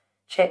does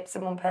chips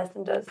and one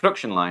person does...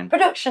 Production line.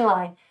 Production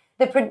line.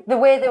 The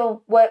way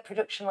they'll work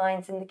production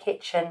lines in the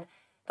kitchen,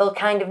 they'll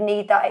kind of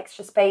need that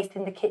extra space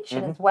in the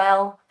kitchen as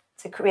well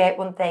to create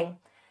one thing.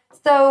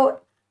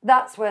 So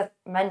that's worth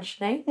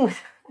mentioning.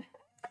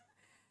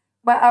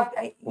 But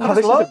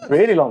this is a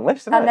really long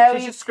list, isn't it? I know. You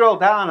should scroll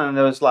down and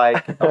there was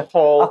like a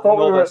whole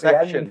another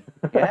section.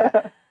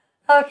 Yeah.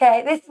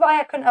 Okay, this is why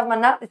I couldn't have my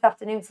nap this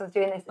afternoon, so I was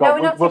doing this.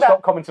 We'll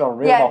stop commenting on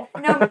reel off.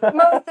 No,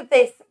 most of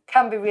this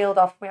can be reeled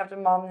off. We have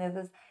done more than the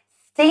others.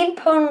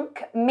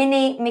 Steampunk,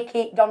 Minnie,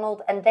 Mickey,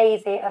 Donald and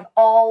Daisy have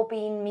all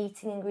been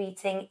meeting and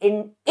greeting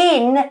in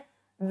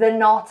the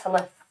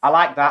Nautilus. I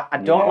like that. I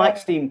don't like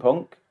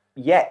steampunk,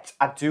 yet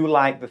I do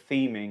like the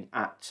theming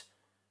at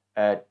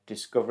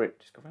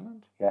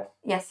Discoveryland?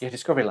 Yes. Yeah,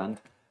 Discoveryland.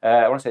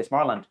 I want to say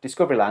Tomorrowland.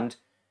 Discoveryland.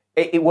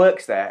 It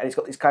works there, and it's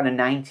got this kind of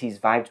 90s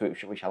vibe to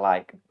it, which I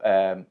like.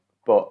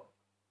 But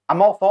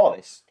I'm all for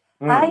this.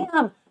 I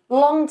am.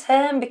 Long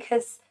term,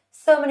 because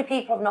so many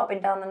people have not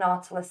been down the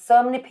Nautilus.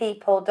 So many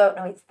people don't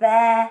know it's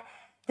there.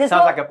 Sounds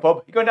like a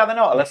pub. You're going down the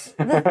Nautilus.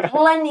 There's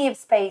plenty of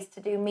space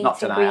to do meet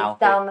and greets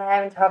down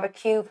there and to have a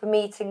queue for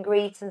meet and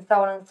greets and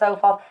so on and so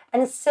forth,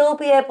 and still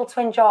be able to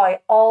enjoy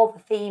all the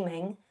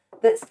theming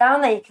that's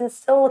down there. You can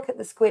still look at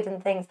the squid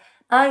and things.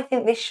 I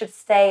think this should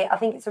stay. I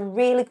think it's a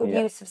really good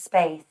use of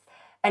space,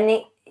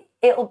 and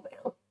it'll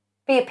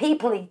be a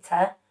people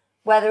eater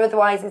where there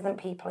otherwise isn't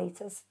people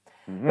eaters.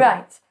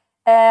 Right.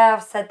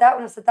 I've said that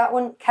one. I've said that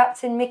one.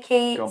 Captain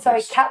Minnie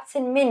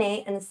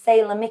and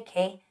Sailor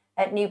Mickey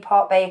at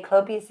Newport Bay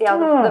Club. You see how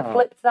they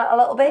flipped that a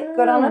little bit?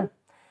 Good on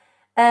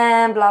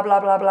them. Blah, blah,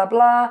 blah, blah,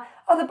 blah.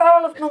 Oh, the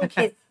Barrel of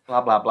Monkeys.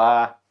 Blah, blah,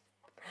 blah.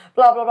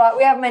 Blah, blah, blah.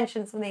 We have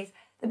mentioned some of these.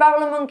 The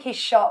Barrel of Monkeys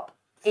shop,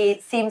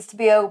 it seems to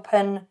be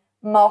open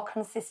more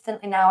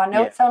consistently now. I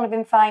know it's only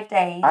been 5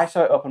 days. I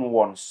saw it open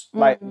once.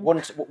 Like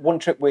one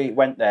trip we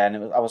went there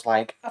and I was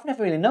like, I've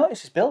never really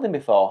noticed this building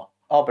before.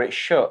 Oh, but it's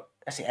shut.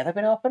 Has it ever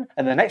been open?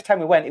 And the next time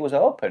we went, it was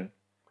open.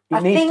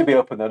 It needs to be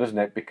open though, doesn't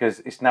it? Because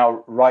it's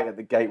now right at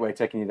the gateway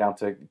taking you down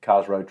to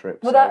Cars Road Trip.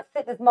 Well, so. that's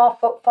it. There's more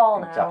footfall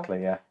now.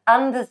 Exactly, yeah.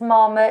 And there's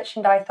more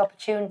merchandise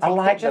opportunities. I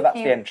like It that. just That's the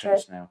used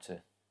entrance to- now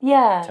to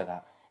Yeah.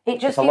 that. It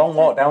just It's a long used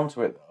walk to- down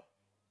to it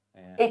though.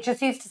 Yeah. It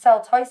just used to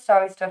sell Toy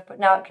Story stuff, but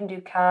now it can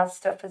do Cars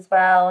stuff as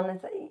well, and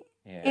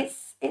Yeah.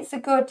 it's a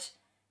good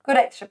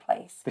extra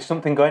place. There's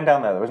something going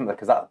down there though, isn't there?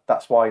 Because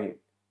that's why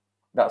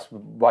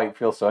it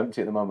feels so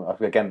empty at the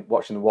moment. Again,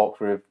 watching the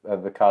walkthrough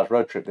of the Cars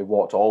Road Trip, they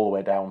walked all the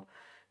way down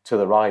to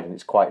the ride, and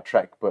it's quite a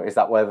trek. But is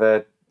that where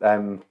the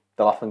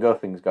Laugh and Go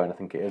thing's going? I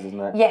think it is, isn't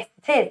it? Yes,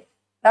 it is.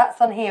 That's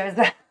on here as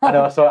well. I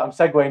know. So I'm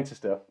segueing to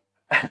stuff.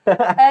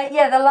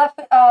 Yeah, the laugh.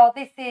 Oh,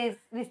 this is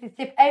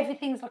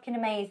everything's looking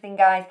amazing,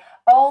 guys.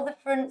 All the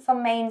fronts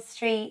on Main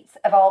Street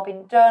have all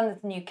been done.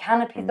 There's new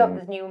canopies up.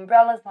 There's new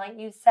umbrellas, like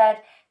you said.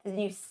 There's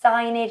new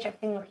signage.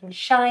 Everything looking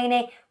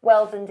shiny.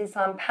 Well done,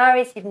 Disneyland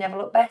Paris. You've never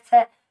looked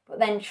better. But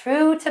then,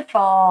 true to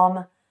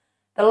form,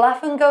 the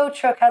Laugh and Go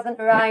truck hasn't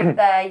arrived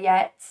there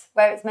yet,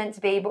 where it's meant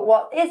to be. But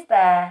what is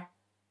there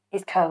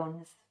is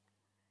cones.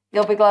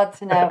 You'll be glad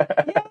to know.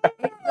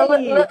 It's a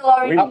little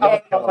orange.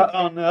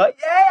 Oh no!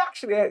 Yeah,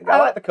 actually, I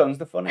like the cones.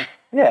 They're funny.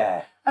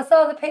 Yeah. I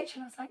saw the picture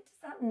and I was like,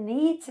 does that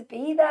need to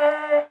be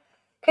there?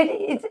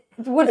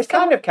 It's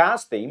kind of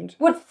Cars themed.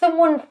 Would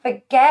someone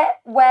forget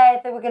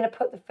where they were going to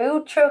put the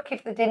food truck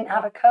if they didn't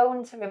have a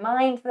cone to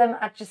remind them?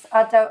 I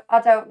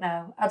don't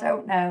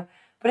know.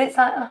 But it's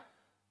like, oh.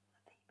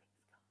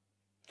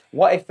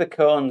 What if the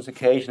cones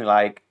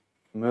occasionally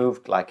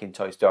moved like in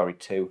Toy Story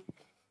 2?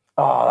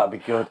 Oh, that'd be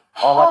good.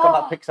 Oh, like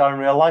on that Pixar in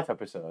Real Life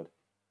episode.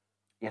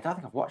 Yeah, I don't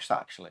think I've watched that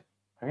actually.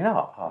 Have you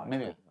not? Oh,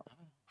 Maybe.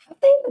 Have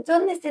they ever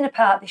done this in a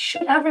park? They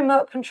should have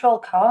remote control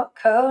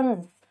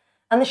cones.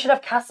 And they should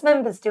have cast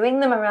members doing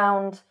them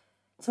around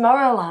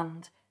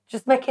Tomorrowland,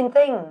 just making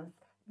things.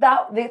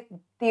 That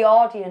the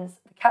audience,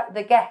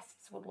 the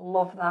guests would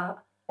love that.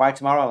 Why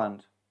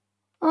Tomorrowland?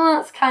 Oh,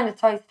 that's kind of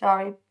Toy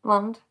Story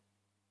land.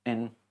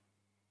 In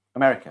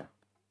America?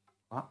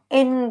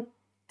 In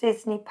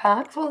Disney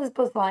parks. Well, there's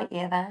Buzz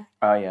Lightyear there.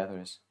 Oh yeah, there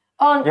is.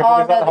 On, Yeah, but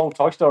there's like the whole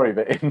Toy Story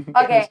bit in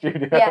okay, the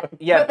studio. yeah.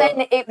 Yeah, but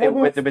then it wouldn't, they'd be the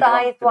wrong- they'd be the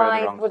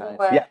size-wise, wrong wouldn't size.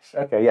 work. Yes,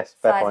 okay, yes,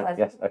 fair Size-wise. point.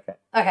 Yes, okay.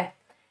 Okay.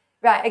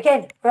 Right,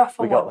 again, we're off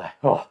on We got one. there.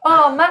 Oh.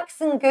 Oh, Max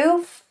and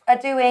Goof are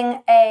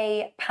doing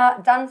a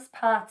dance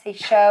party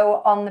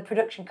show on the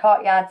production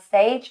courtyard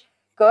stage.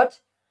 Good.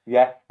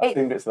 Yeah, I've It's-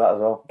 seen bits of that as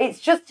well. It's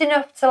just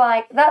enough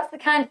to that's the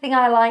kind of thing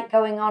I like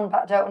going on,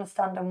 but I don't want to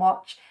stand and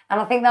watch.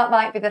 And I think that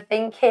might be the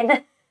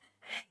thinking.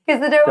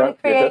 Because they don't want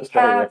to create stay,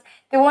 yeah. crowds.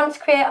 They want to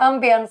create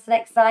ambience and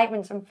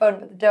excitement and fun,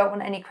 but they don't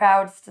want any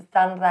crowds to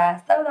stand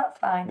there. So that's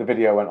fine. The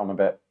video went on a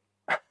bit.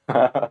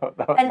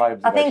 That was And my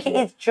I think it observation.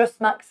 is just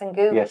Max and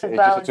Goof Yes, as it's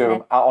well. just the two of isn't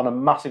them out on a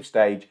massive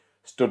stage,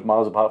 stood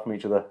miles apart from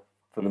each other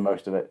for the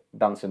most of it,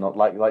 dancing on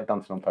like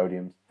dancing on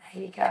podiums. it?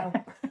 There you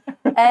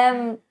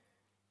go.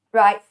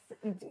 Right,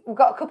 we've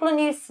got a couple of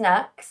new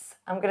snacks.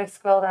 I'm going to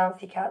scroll down so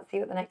you can't see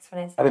what the next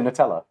one is. Are they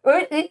Nutella?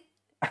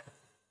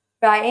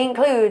 Right, it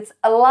includes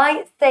a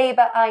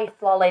lightsaber ice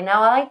lolly.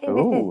 Now, I think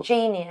this Ooh. is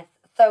genius.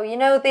 So, you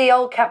know the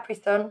old Capri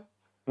Sun?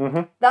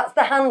 Mm-hmm. That's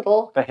the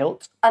handle. The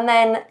hilt. And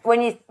then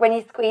when you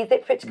squeeze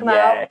it for it to come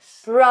out,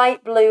 Yes.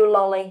 bright blue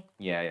lolly.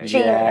 Yeah.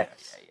 Genius.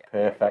 Yes,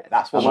 perfect.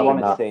 That's what I we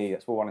want want to that. see.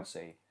 That's what we want to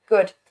see.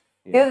 Good.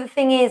 The Yeah. other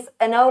thing is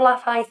an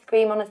Olaf ice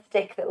cream on a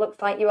stick that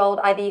looks like your old,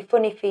 either your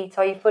funny feet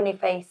or your funny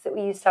face that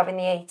we used to have in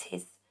the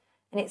 80s.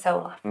 And it's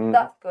Olaf.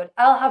 That's good.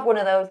 I'll have one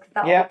of those because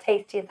that'll Yeah. be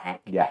tasty as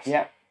heck. Yes.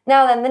 Yeah.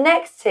 Now then, the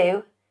next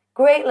two,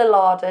 greatly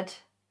lauded,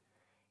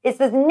 is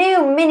the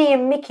new Minnie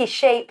and Mickey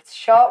shaped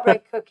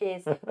shortbread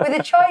cookies with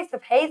a choice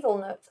of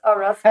hazelnut or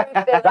raspberry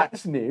filling.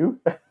 That's new.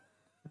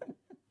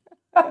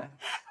 So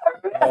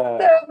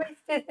miss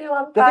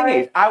Disneyland The thing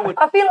Paris. is, I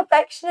I feel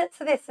affectionate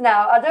to this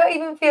now. I don't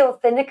even feel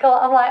cynical.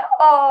 I'm like,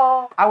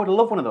 oh. would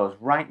love one of those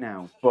right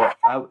now, but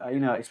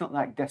it's not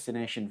like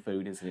destination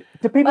food, is it?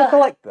 Do people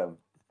collect them?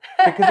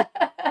 Because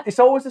it's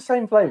always the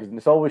same flavours and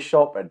it's always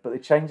shortbread, but they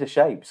change the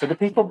shape. So do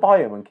people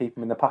buy them and keep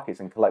them in the packets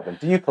and collect them?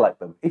 Do you collect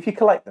them? If you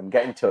collect them,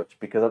 get in touch.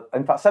 Because,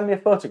 in fact, send me a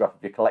photograph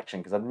of your collection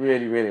because I'd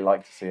really, really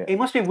like to see it. It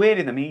must be weird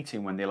in the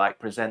meeting when they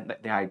present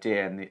the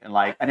idea and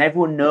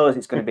everyone knows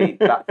it's going to be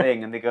that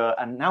thing, and they go,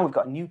 and now we've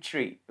got a new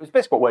treat. It was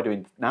basically what we're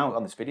doing now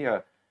on this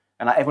video,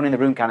 and everyone in the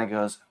room kind of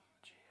goes,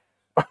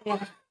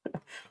 Yeah.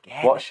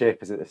 again, What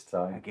shape is it this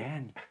time?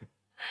 again.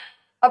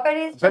 I bet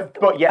it's just,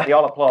 But yet they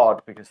all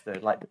applaud because they're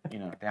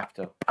they have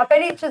to. I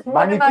bet it's just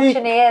one Magnifique.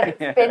 Imagineer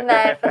that's been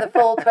there for the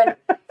full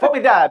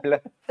Formidable.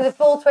 for the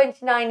full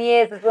 29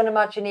 years as one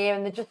Imagineer,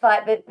 and they're just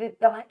like they're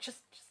like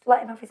just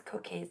let him have his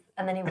cookies,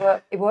 and then he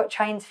won't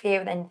try and interfere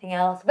with anything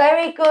else.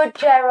 Very good,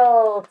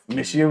 Gerald.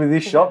 Monsieur with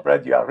this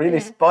shortbread, you are really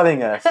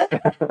spoiling us.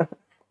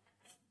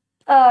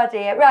 Oh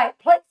dear. Right,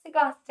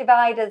 plexiglass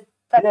dividers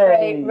separate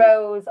Yay.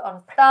 rows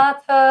on Star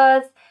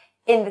Tours.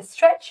 In the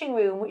stretching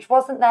room, which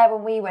wasn't there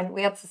when we went,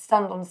 we had to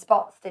stand on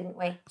spots, didn't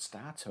we?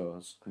 Star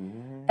Tours.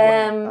 I'm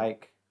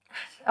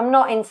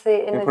not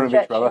into in in the front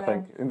of each stretching row, I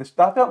room. think.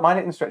 I don't mind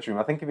it in the stretching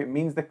room. I think if it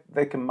means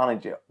they can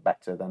manage it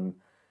better, then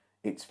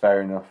it's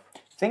fair enough.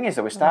 thing is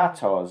that with Star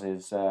Tours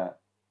is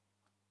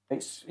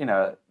it's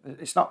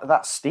it's not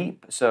that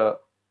steep. So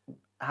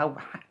how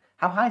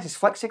high is this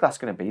plexiglass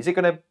going to be? Is it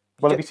going to?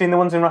 Well, have you seen the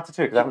ones in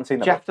Ratatouille? Because I haven't seen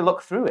them. Do you have to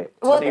look through it?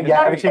 Well,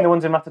 Yeah, have you seen the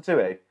ones in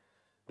Ratatouille?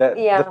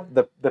 Yeah.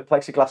 The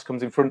plexiglass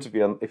comes in front of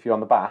you if you're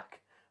on the back,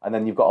 and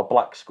then you've got a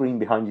black screen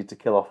behind you to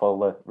kill off all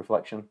the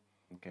reflection.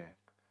 Okay.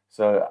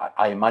 So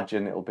I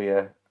imagine it'll be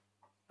a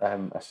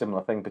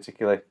similar thing,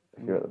 particularly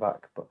if you're at the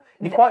back. But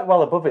you're quite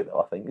well above it, though,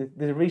 I think.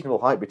 There's a reasonable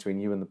height between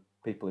you and the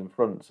people in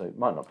front, so it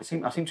might not be...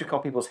 I seem to recall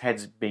people's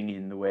heads being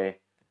in the way.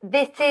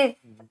 This is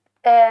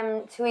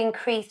to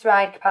increase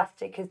ride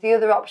capacity, because the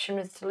other option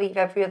was to leave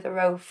every other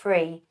row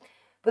free.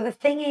 But the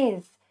thing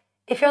is,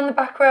 if you're on the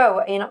back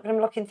row, you're not going to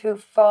be looking through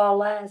 4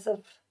 layers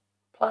of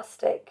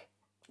plastic.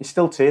 It's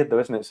still tiered, though,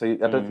 isn't it? So I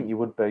don't think you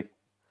would be.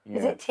 Yeah.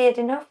 Is it tiered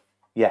enough?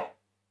 Yeah.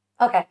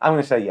 Okay. I'm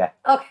going to say yeah.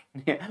 Okay.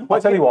 Yeah.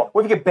 I'll tell you what.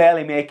 What if you could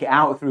barely make it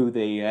out through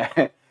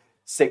the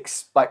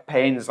 6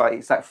 panes?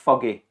 It's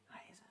foggy.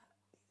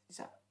 Is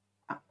that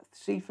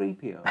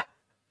C3PO?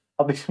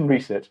 I'll do some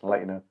research and I'll let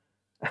you know.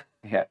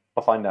 Yeah.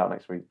 I'll find out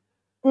next week.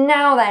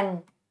 Now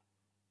then,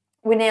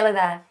 we're nearly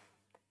there.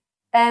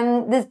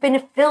 There's been a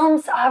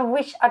film, so I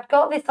wish I'd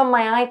got this on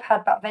my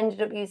iPad, but I've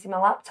ended up using my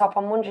laptop.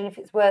 I'm wondering if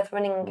it's worth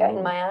running and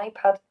getting my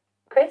iPad.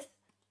 Chris?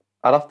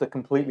 I'd have to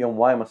completely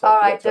unwire myself. All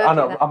right, I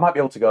know, I might be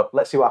able to go.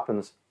 Let's see what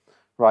happens.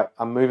 Right,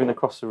 I'm moving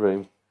across the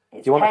room.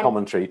 Do you want a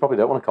commentary? You probably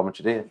don't want a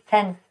commentary, do you?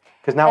 10.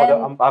 Because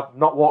now I've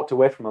not walked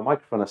away from my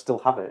microphone. I still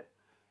have it.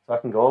 So I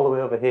can go all the way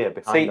over here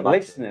behind the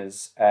magic.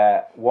 Listeners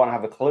won't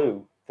have a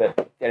clue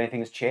that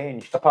anything's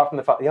changed. Apart from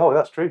the fact,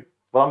 that's true.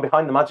 Well, I'm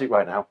behind the magic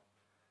right now.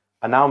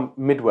 And now I'm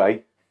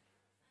midway.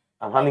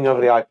 I'm handing over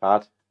the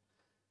iPad.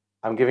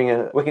 I'm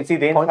giving We can see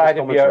the inside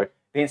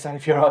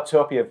of your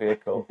Autopia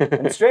vehicle.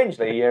 And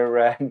strangely,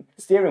 your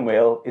steering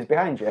wheel is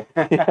behind you.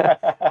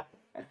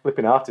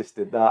 Flipping artist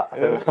did that.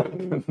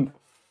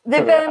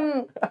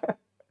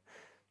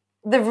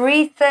 They've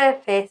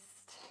resurfaced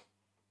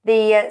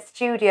the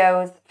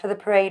studios for the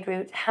parade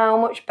route. How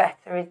much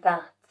better is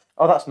that?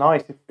 Oh, that's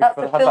nice. If That's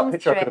I a had film that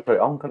picture, I strip. could have put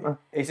it on, couldn't I?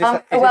 Is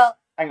this,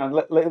 hang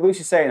on,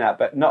 Lucy's saying that,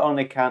 but not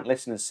only can't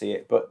listeners see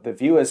it, but the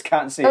viewers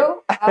can't see it.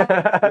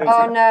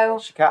 Oh no.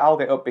 She can't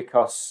hold it up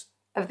because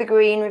Of the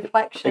green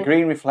reflection. the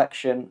green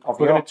reflection of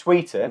We're your going to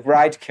tweet it.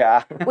 ride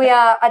car. We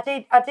are. I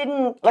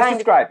didn't. Let's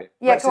describe it.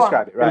 Yeah, Let's go on.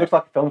 describe it. It Right. looks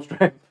like a film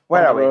strip.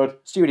 Where on are the we? road.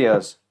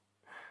 Studios.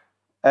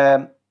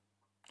 That's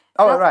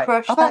right.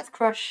 Crush. Oh, That's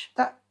Crush.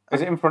 Is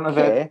it in front of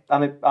Okay.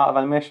 the art of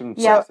animation?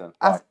 Yeah. section?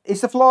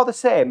 Is the floor the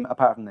same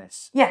apart from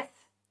this? Yes.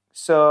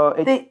 So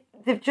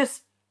They've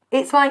just.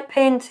 It's like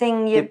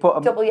painting your They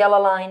put double yellow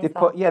lines. they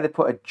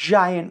put a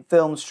giant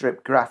film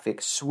strip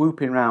graphic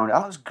swooping round.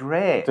 That looks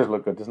great. It does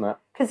look good, doesn't it?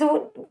 Because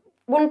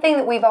one thing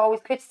that we've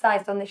always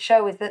criticised on this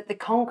show is that the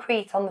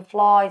concrete on the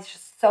floor is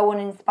just so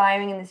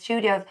uninspiring in the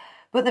studios.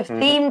 But they've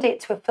themed it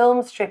to a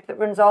film strip that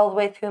runs all the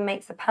way through and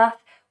makes a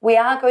path. We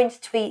are going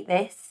to tweet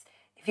this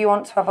if you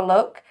want to have a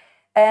look.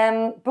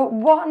 But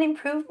what an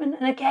improvement.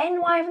 And again,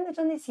 why haven't they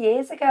done this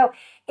years ago?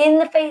 In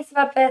the face of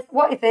adverse...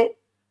 What is it?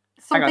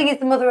 Something is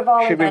the mother of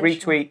all Should we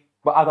invention. retweet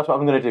But that's what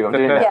I'm going to do. I'm the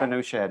doing person it.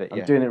 who shared it? I'm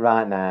Yeah. doing it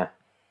right now.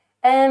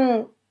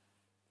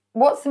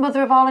 What's the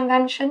mother of all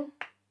invention?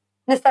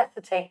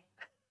 Necessity.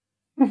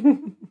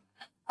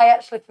 I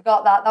actually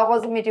forgot that. That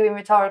wasn't me doing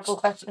rhetorical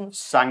questions.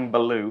 Sang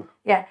Baloo.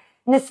 Yeah.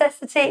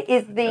 Necessity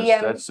is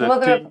the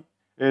mother of...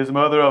 is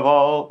mother of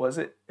all. What is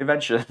it?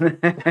 Invention.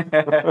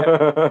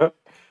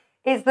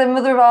 Is the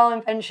mother of all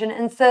invention.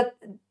 And so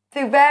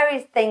through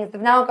various things,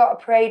 they've now got a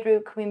parade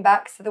route coming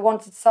back. So they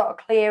wanted to sort of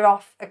clear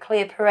off a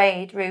clear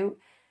parade route.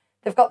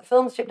 They've got the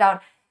film strip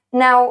down.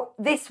 Now,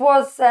 this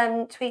was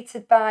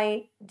tweeted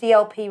by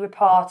DLP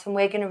Report, and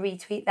we're going to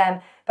retweet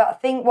them. But I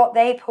think what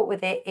they put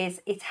with it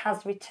is it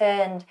has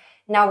returned.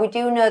 Now, we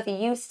do know there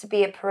used to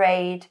be a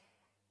parade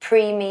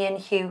pre me and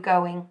Hugh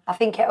going. I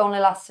think it only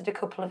lasted a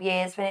couple of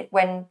years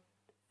when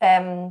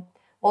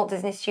Walt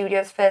Disney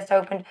Studios first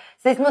opened.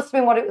 So this must have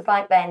been what it was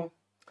like then.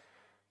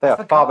 They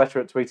are far better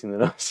at tweeting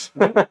than us.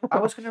 I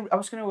was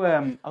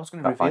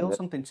gonna reveal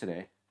something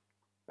today.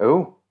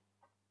 Oh,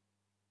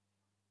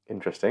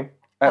 interesting.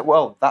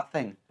 Well, that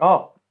thing.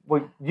 Oh,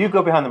 well, you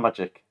go behind the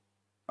magic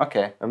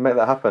Okay, and make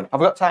that happen. I've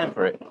got time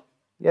for it.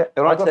 Yeah,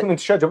 All I've right, got something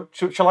to show.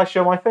 Shall I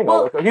show my thing?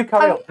 Well, Or you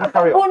carry on. You I've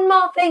carry got on. one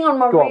more thing on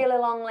my Go on. really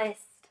long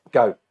list.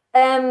 Go.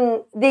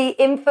 The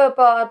info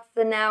boards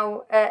are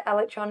now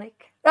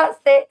electronic. That's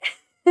it.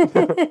 You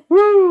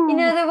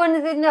know, the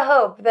ones in the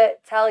hub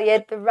that tell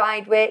you the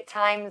ride wait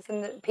times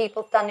and that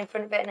people stand in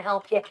front of it and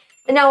help you.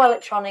 They're now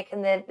electronic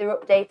and they're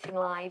updating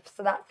live,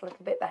 so that's a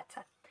little bit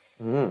better.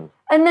 And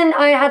then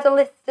I had a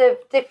list of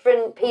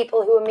different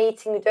people who are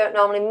meeting who don't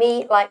normally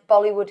meet, like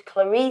Bollywood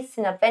Clarice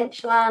in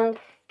Adventureland,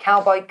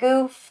 Cowboy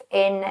Goof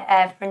in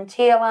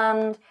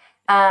Frontierland,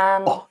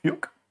 and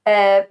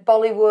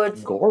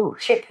Bollywood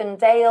Gosh. Chip and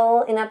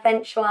Dale in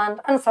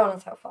Adventureland, and so on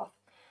and so forth.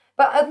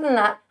 But other than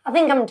that, I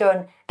think I'm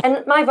done.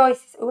 And my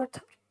voice is... Oh, I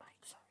touched the mic,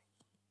 sorry.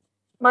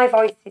 My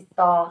voice is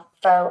sore,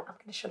 so I'm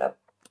going to shut up.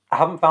 I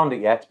haven't found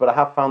it yet, but I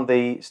have found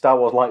the Star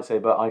Wars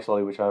lightsaber ice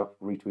lolly, which I've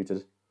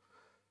retweeted.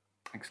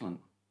 Excellent.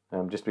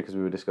 Just because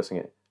we were discussing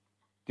it.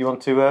 Do you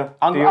want to?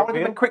 I'll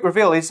give a quick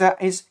reveal. I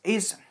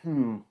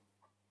don't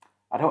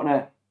want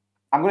to.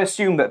 I'm going to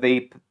assume that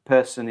the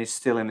person is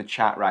still in the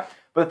chat, right?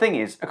 But the thing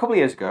is, a couple of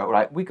years ago,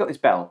 right, we got this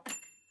bell,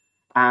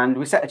 and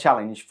we set a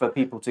challenge for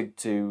people to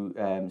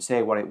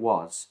say what it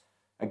was,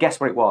 guess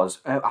what it was.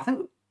 I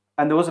think,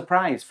 and there was a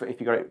prize for if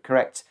you got it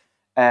correct.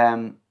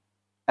 And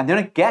the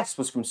only guess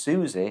was from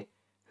Susie,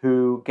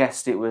 who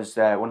guessed it was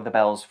one of the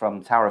bells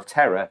from Tower of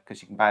Terror,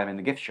 because you can buy them in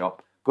the gift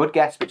shop. Good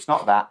guess, but it's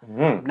not that.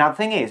 Mm. Now, the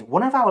thing is,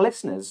 one of our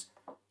listeners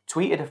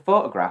tweeted a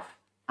photograph,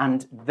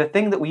 and the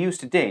thing that we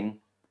used to ding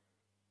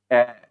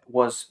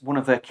was one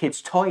of their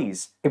kids'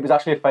 toys. It was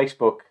actually a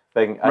Facebook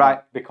thing, and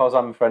right? Because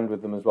I'm a friend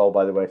with them as well,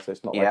 by the way, so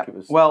it's not like it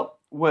was. Well,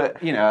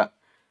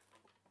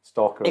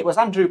 stalker. It was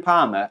Andrew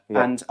Palmer,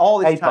 and all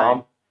this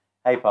time.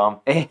 Hey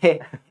Palm.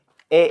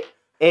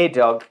 A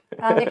dog.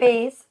 Andy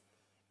Bees.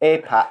 A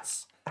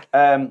Pats.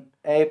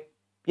 A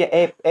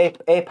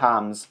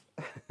Palms.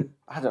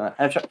 I don't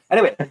know.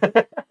 Anyway,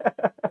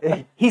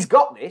 he's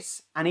got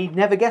this, and he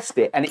never guessed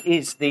it, and it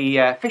is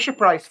the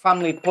Fisher-Price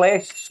Family Play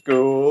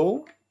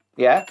School.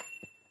 Yeah,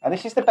 and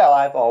this is the bell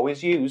I've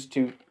always used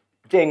to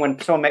ding when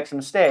someone makes a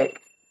mistake,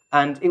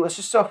 and it was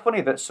just so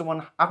funny that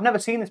I've never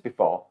seen this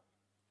before,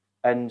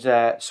 and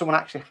someone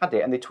actually had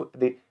it, and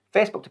they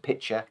Facebooked a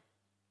picture,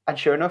 and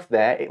sure enough,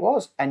 there it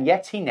was, and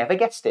yet he never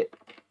guessed it.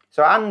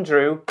 So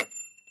Andrew.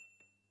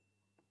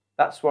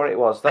 That's what it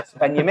was.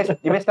 And you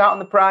missed out on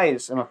the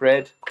prize, I'm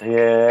afraid.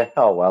 Yeah.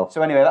 Oh well.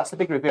 So anyway, that's the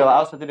big reveal. I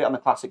also did it on the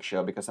classic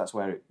show because that's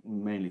where it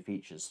mainly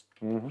features.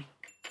 Mm-hmm.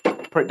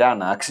 Put it down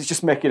now because it's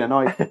just making a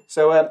noise.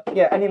 So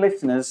any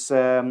listeners?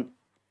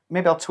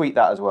 Maybe I'll tweet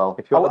that as well.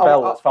 If you want the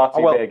bell, that's far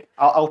too big.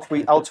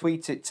 I'll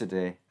tweet it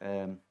today,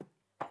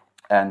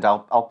 and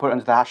I'll put it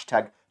under the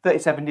hashtag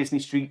 37 Disney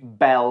Street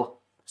Bell.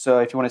 So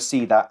if you want to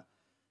see that,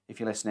 if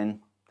you're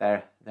listening,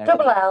 there.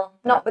 Double L,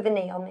 not with an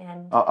E on the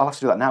end. I'll have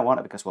to do that now, won't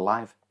I? Because we're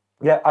live.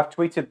 Yeah, I've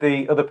tweeted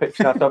the other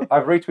picture now. So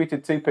I've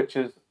retweeted two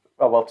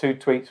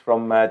tweets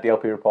from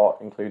DLP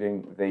Report,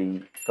 including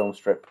the film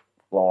strip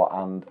floor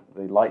and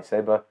the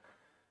lightsaber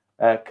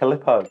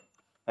Calippo.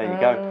 There you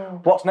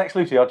go. What's next,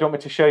 Lucy? Or do you want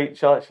me to show you?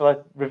 Shall I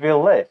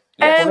reveal this?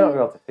 Yes. We're not going to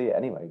be able to see it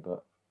anyway,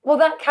 but... Well,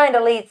 that kind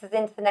of leads us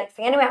into the next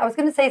thing. Anyway, I was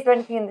going to say, is there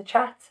anything in the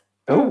chat?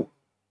 Oh.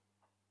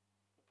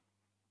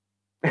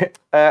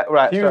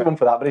 Right. Huge one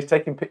for that, but he's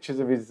taking pictures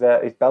of his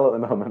bell at the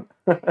moment.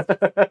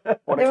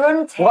 They're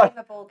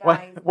untamable,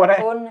 guys.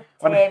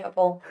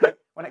 Untamable.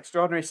 One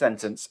extraordinary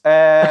sentence.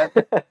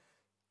 Let's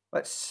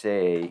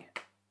see.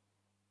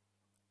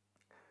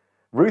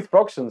 Ruth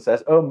Brogson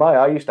says, "Oh my,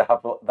 I used to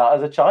have that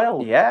as a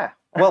child." Yeah.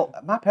 Well,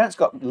 my parents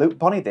got Luke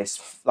Bonnie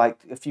this like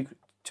 2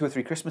 or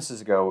 3 Christmases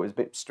ago. It was a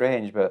bit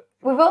strange, but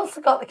we've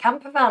also got the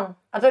camper van.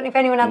 I don't know if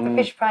anyone had the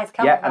Fisher-Price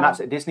camper van. Yeah, and that's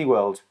at Disney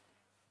World.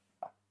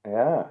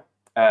 Yeah.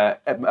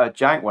 A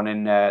giant one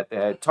in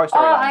Toy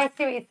Story Land. I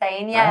see what you're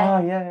saying. Yeah.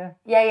 Oh, yeah.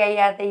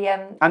 Yeah. The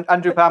and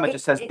Andrew Palmer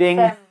just says, "Ding."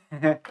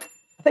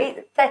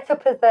 It's set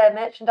up as a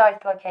merchandise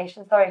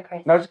location. Sorry,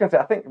 Chris. No, I was just going to say,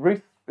 I think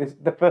Ruth is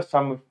the first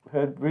time we've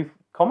heard Ruth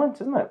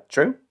comment, isn't it?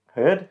 True.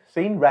 Heard,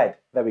 seen, read.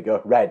 There we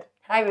go. Read.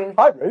 Hi, Ruth.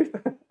 Hi, Ruth.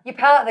 You're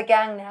part of the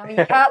gang now.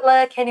 You can't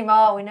lurk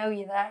anymore. We know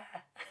you're there.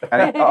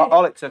 And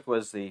all it took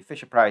was the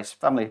Fisher-Price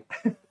Family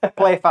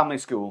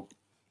School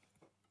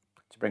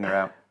to bring her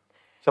out.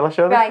 Shall I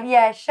show them? Right,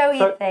 yeah, show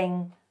your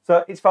thing.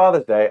 So it's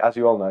Father's Day, as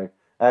you all know.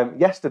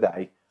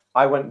 Yesterday,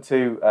 I went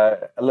to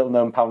a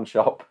little-known pound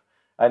shop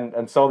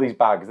and saw these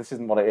bags. This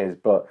isn't what it is,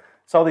 but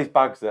saw these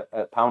bags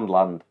at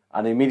Poundland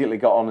and immediately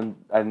got on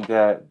and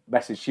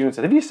messaged you and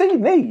said, "Have you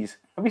seen these?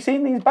 Have you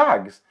seen these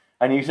bags?"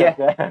 And you said,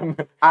 yeah.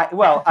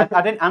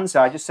 I didn't answer.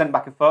 I just sent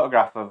back a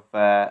photograph of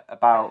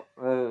about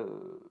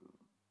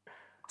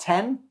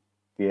 10.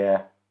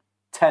 Yeah.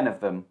 10 of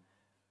them.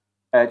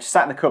 Just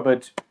sat in the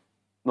cupboard.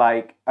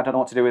 Like, I don't know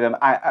what to do with them.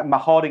 My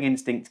hoarding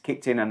instinct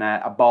kicked in and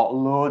I bought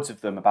loads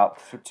of them about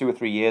 2 or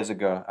 3 years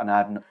ago and I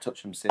haven't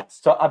touched them since.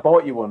 So I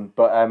bought you one,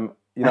 but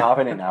you're not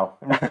having it now.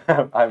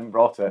 I haven't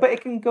brought it. But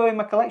it can go in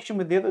my collection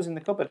with the others in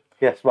the cupboard.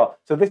 Yes, well,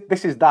 so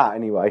this is that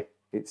anyway.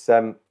 It's,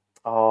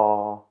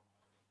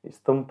 it's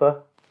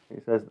Thumper.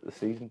 It says the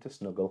season to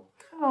snuggle.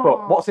 Aww.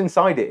 But what's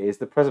inside it is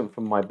the present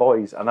from my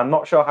boys, and I'm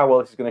not sure how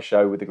well this is going to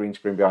show with the green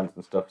screen behind it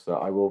and stuff, so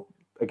I will,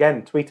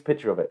 again, tweet a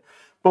picture of it.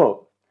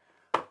 But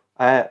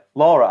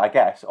Laura, I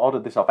guess,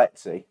 ordered this off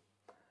Etsy,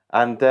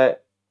 and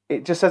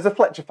it just says the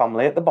Fletcher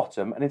family at the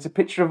bottom, and it's a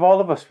picture of all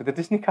of us with a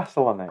Disney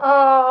castle on it.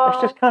 Oh,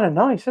 it's just kind of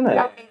nice, isn't it?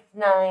 That is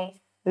nice.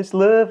 It's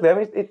lovely. I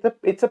mean,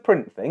 it's a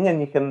print thing,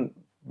 and you can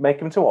make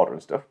them to order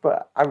and stuff,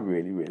 but I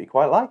really, really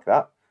quite like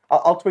that.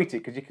 I'll tweet it,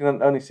 because you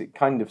can only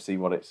kind of see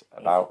what it's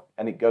about,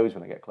 and it goes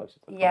when I get closer to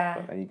the front,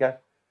 but there you go.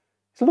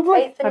 It's lovely.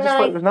 It's a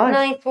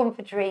nice one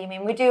for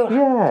dreaming. We do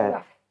have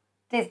a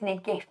Disney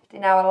gift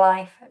in our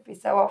life every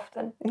so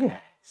often.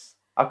 Yes.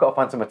 I've got to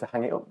find somewhere to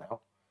hang it up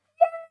now.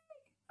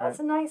 Yay! That's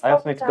a nice I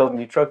also need to build a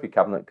new trophy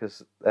cabinet,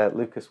 because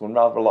Lucas won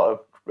rather a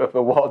lot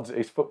awards at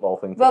his football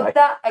thing today. Well,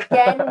 that,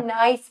 again,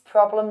 nice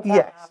problem to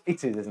yes, have.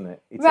 it is, isn't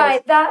it? It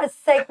Right, is. that has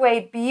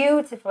segued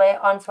beautifully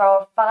onto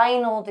our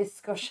final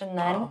discussion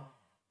then,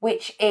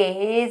 which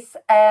is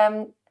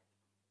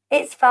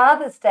it's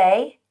Father's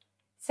Day.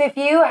 So if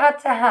you had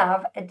to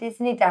have a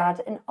Disney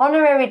dad, an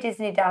honorary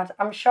Disney dad,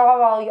 I'm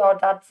sure all your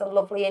dads are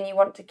lovely and you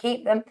want to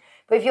keep them,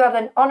 but if you had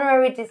an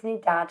honorary Disney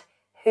dad,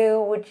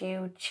 who would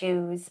you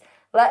choose?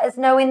 Let us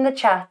know in the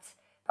chat.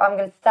 I'm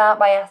going to start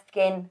by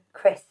asking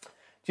Chris. Do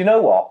you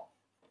know what?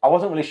 I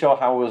wasn't really sure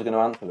how I was going to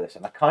answer this,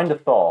 and I kind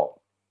of thought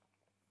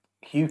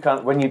Hugh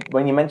can't.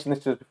 When you mentioned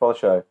this to us before the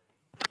show,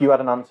 Hugh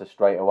had an answer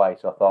straight away.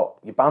 So I thought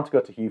you're bound to go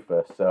to Hugh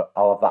first, so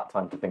I'll have that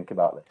time to think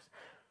about this.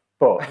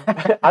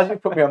 But as you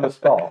put me on the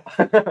spot,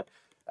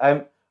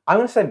 I'm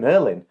going to say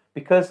Merlin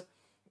because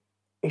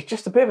he's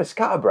just a bit of a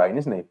scatterbrain,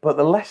 isn't he? But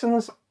the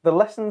lessons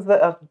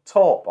that are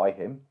taught by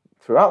him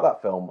throughout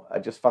that film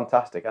are just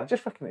fantastic. I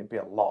just reckon it'd be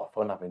a lot of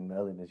fun having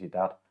Merlin as your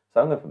dad.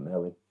 So I'm going for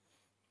Merlin.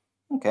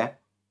 Okay.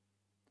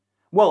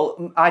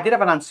 Well, I did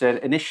have an answer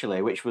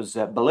initially, which was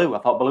Baloo. I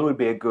thought Baloo would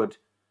be a good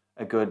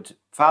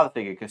father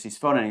figure because he's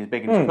fun and he's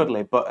big and he's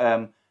cuddly. But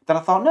then I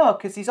thought, no,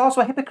 because he's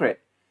also a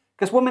hypocrite.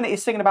 Because one minute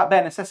he's singing about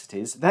bare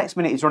necessities, the next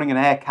minute he's running an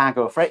air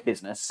cargo freight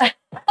business.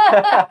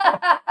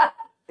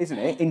 Isn't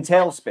it? In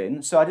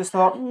Tailspin. So I just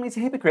thought, he's a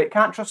hypocrite,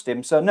 can't trust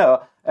him. So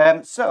no.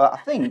 So I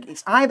think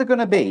it's either going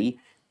to be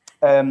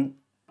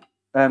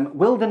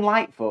Wilden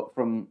Lightfoot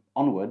from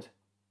Onward.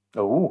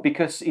 Oh.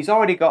 Because he's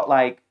already got,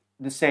 like,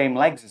 the same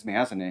legs as me,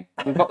 hasn't he?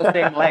 We've got the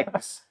same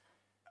legs.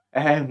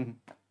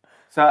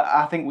 So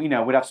I think, we'd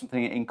have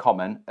something in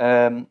common.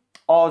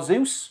 Or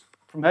Zeus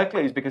from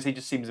Hercules, because he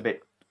just seems a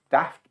bit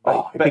daft.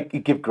 But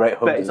he'd give great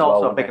hugs. But he's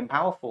also big and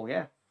powerful,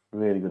 yeah.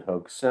 Really good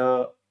hugs.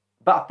 So,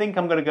 but I think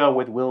I'm going to go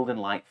with Wilden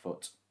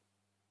Lightfoot.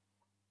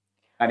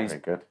 And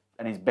Very good.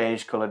 And his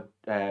beige-coloured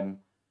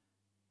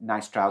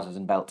nice trousers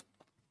and belt.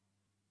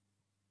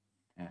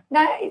 Yeah.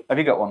 Now, Have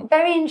you got one?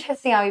 very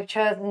interesting how you've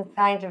chosen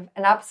kind of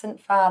an absent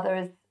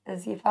father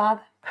as your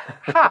father.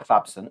 Half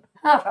absent.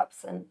 Half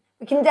absent.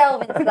 We can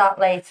delve into that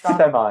later on.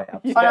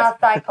 Semi-absent. On our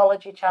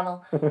psychology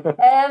channel.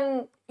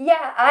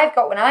 Yeah, I've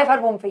got one. I've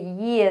had one for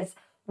years.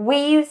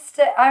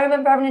 I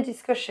remember having a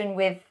discussion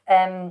with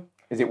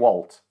Is it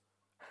Walt?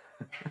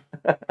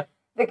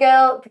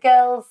 the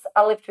girls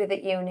I lived with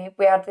at uni.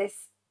 We had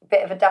this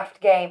bit of a daft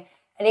game,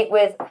 and it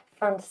was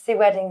fantasy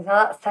weddings.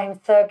 Now that sounds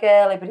so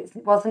girly, but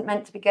it wasn't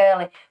meant to be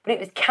girly. But it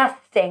was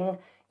casting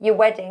your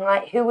wedding,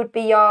 like who would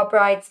be your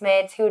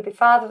bridesmaids, who would be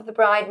father of the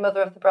bride,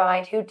 mother of the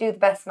bride, who'd do the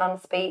best man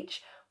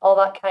speech, all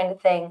that kind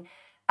of thing.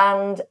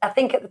 And I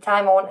think at the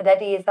time I wanted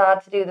Eddie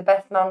Izzard to do the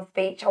best man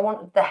speech. I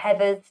wanted the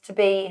Heathers to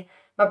be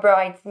my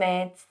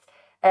bridesmaids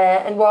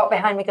and walk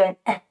behind me going,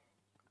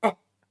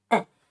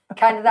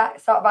 kind of that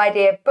sort of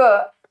idea.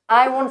 But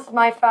I wanted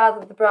my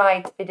father of the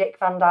bride to be Dick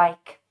Van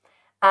Dyke.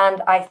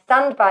 And I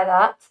stand by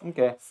that.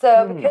 Okay.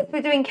 So because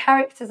we're doing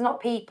characters,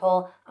 not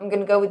people, I'm going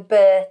to go with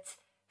Bert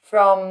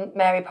from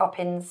Mary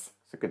Poppins.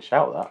 It's a good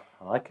shout, that.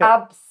 I like it.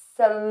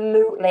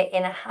 Absolutely,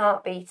 in a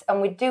heartbeat.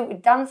 And we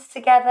dance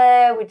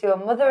together, we do a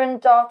mother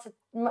and daughter,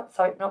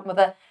 sorry, not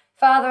mother,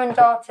 father and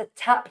daughter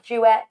tap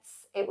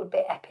duets. It would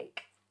be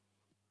epic.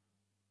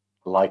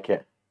 I like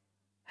it.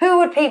 Who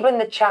would people in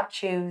the chat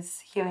choose,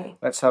 Huey?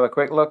 Let's have a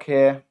quick look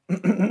here.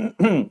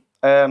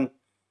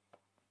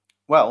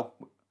 Well,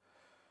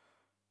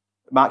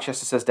 Mark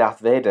Chester says Darth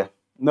Vader.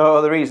 No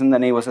other reason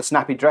than he was a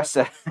snappy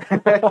dresser.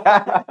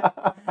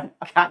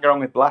 Can't go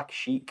wrong with black,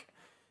 chic.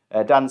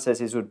 Dan says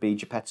his would be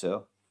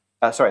Geppetto.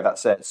 Sorry,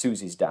 that's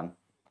Susie's Dan.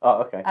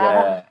 Oh,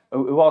 okay.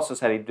 Who also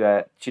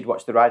said she'd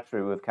watched the ride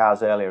through with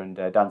Cars earlier, and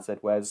Dan said,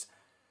 "Where's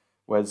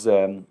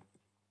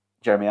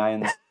Jeremy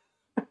Irons?"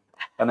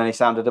 And then he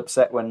sounded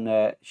upset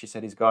when she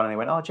said he's gone, and he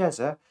went, "Oh,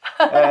 Jezza."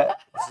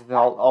 This is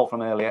all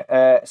from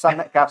earlier. Sam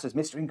Metcalf says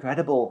Mr.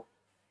 Incredible.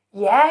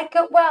 Yeah,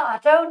 good. Well, I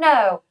don't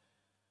know.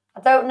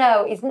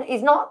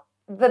 He's not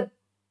the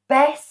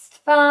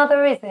best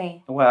father, is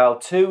he? Well,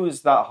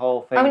 2's that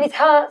whole thing. I mean, his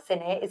heart's in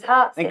it.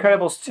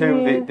 Incredibles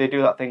 2, they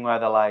do that thing where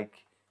they're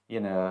like,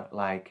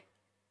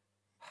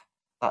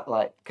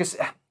 because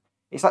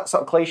it's that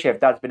sort of cliche of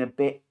dad's been a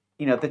bit,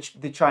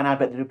 they try and add,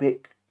 but they're a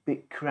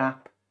bit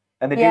crap.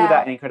 And they do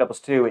that in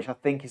Incredibles 2, which I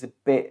think is a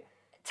bit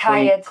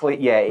tired.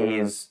 Yeah, it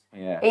is.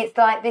 Yeah. It's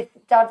like this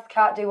dads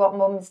can't do what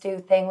mums do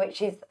thing,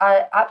 which is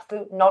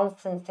absolute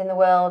nonsense in the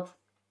world.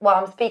 Well,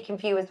 I'm speaking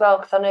for you as well,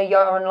 because I know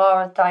your and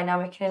Laura's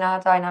dynamic, and in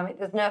our dynamic,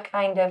 there's no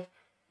kind of,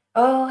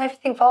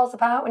 everything falls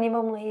apart when your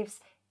mum leaves.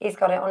 He's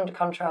got it under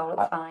control,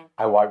 it's fine.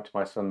 I wiped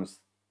my son's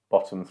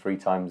bottom 3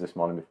 times this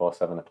morning before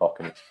 7 o'clock,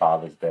 and it's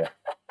Father's Day.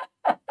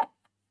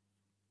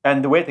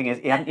 And the weird thing is,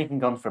 he hadn't even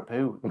gone for a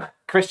poo.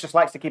 Chris just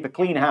likes to keep a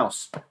clean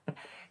house.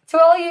 To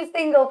all you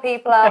single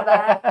people out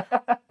there.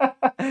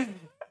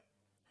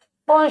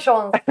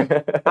 Bonjour.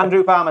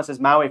 Andrew Palmer says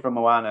Maui from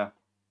Moana.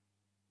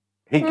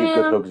 He'd give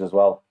good hugs as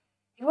well.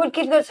 He would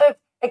give good hugs.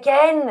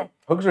 Again.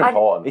 Hugs are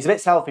important. He's a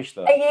bit selfish,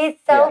 though. He is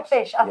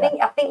selfish. Yes.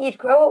 I think you'd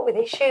grow up with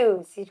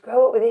issues.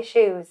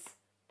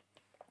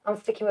 I'm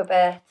sticking with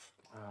Bert.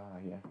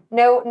 Yeah.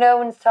 No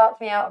one's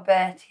talked me out of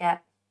Bert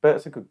yet.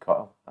 Bert's a good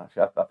call.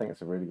 Actually, I think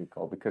it's a really good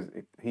call because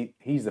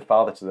he's the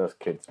father to those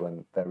kids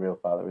when their real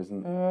father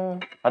isn't.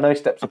 I know he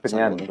steps up in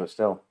the end, but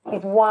still.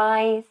 He's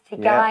wise. He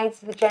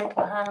guides with a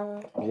gentle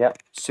hand. Yeah.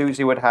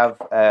 Susie would have,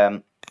 how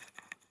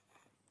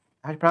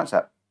do you pronounce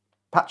that?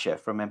 Patcher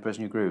from Emperor's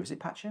New Groove. Is it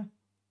Patcher?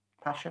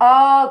 Patcher?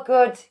 Oh,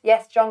 good.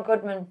 Yes, John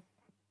Goodman.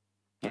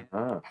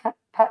 Ah.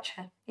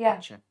 Patcher. Yeah.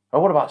 Patcher. Oh,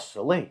 what about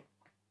Sully?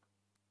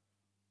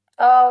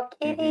 Oh,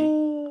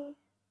 kitty.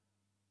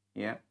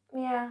 Yeah.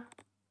 Yeah.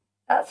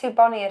 That's who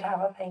Bonnie would have,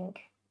 I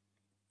think.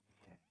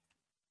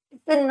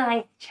 It's a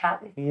nice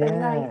chat. It's a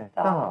nice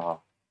dog.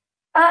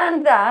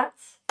 And that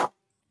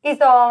is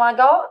all I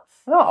got.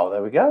 Oh,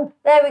 there we go.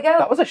 There we go.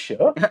 That was a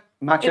show.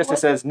 Mark Chester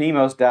says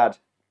Nemo's dad.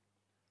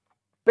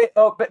 Bit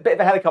of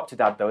a helicopter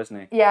dad, though, isn't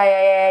he?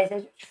 Yeah. He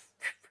says,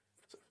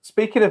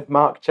 Speaking of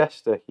Mark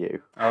Chester,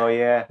 Hugh, Oh,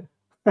 yeah.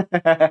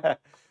 have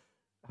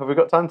we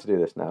got time to do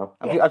this now?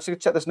 I'm just going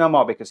to check this no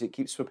more because it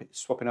keeps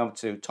swapping over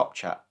to top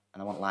chat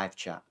and I want live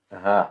chat.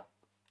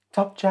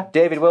 Top chat.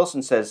 David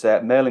Wilson says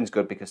Merlin's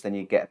good because then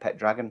you get a pet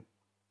dragon.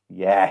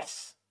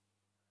 Yes.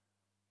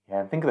 Yeah,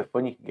 and think of the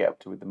fun you can get up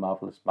to with the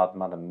Marvellous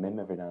Madman and Mim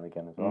every now and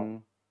again as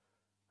well.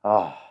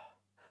 Oh.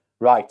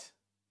 Right.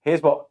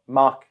 Here's what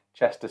Mark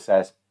Chester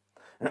says.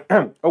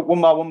 Oh,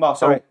 one more,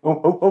 sorry.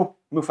 Oh.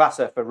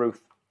 Mufasa for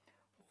Ruth.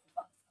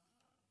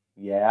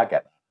 Yeah, I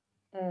get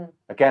that.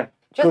 Again,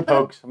 just good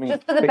hugs. I mean,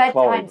 just for the big bedtime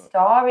Chloe, but-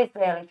 stories,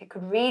 really. If you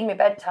could read me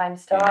bedtime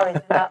stories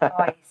in that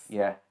voice.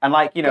 Yeah. And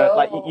like, you know, Go.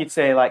 like you'd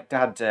say like,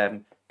 Dad,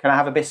 can I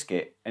have a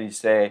biscuit? And he'd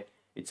say,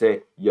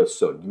 yes,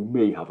 son, you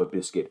may have a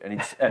biscuit.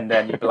 And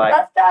then you'd be like,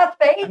 That's Darth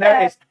Vader. no,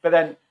 it is.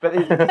 But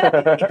he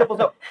doubles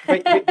up.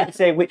 But you'd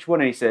say which one,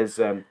 and he says,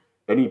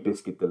 any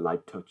biscuit the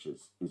light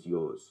touches is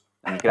yours.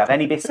 And you could have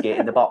any biscuit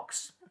in the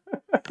box.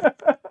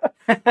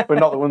 but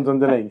not the ones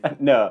underneath.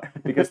 No,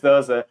 because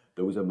those are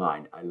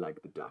mine. I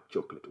like the dark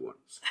chocolate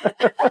ones.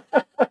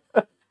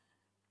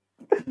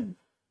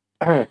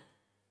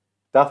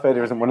 Darth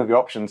Vader isn't one of the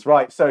options.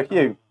 Right, so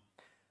Hugh,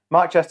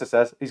 Mark Chester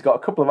says he's got a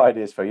couple of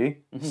ideas for you.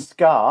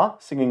 Scar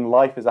singing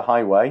Life is a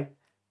Highway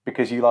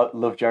because you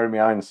love Jeremy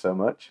Irons so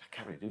much. I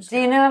can't really do Do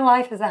you know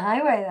Life is a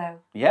Highway, though?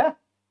 Yeah,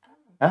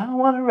 I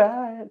want to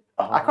ride.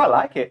 I quite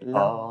like it.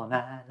 All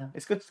night long.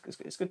 It's good.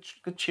 It's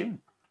good tune.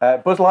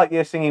 Buzz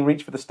Lightyear singing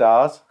Reach for the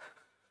Stars.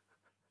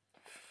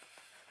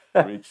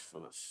 Reach for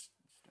the.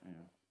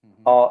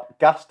 Or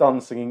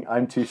Gaston singing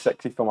I'm Too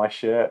Sexy for My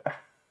Shirt.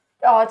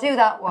 Oh, do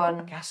that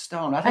one.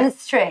 Gaston. And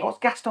straight. What's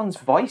Gaston's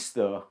voice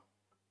though?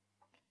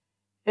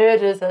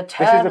 It is a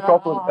This is the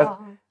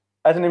problem.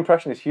 As an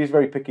impressionist, Hugh's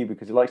very picky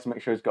because he likes to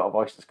make sure he's got a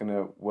voice that's going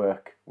to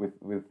work with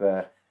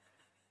the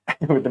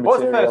material. What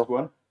was the first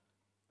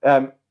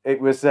one?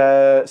 It was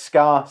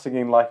Scar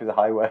singing Life is a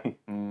Highway.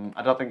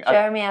 I don't think.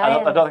 Jeremy I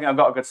don't Irons. think I've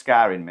got a good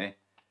scar in me.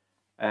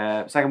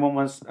 Second one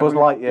was Buzz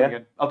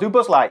Lightyear. I'll do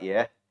Buzz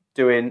Lightyear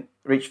doing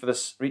Reach for the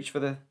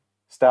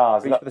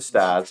Stars. Reach for the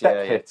Stars.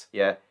 Step hit.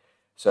 Yeah.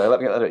 So let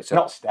me get that right. So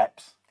Not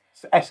Steps.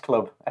 It's S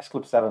Club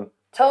 7.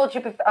 Told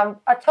you before,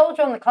 I told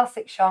you on the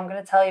classic show, I'm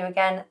going to tell you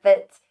again,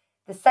 that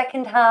the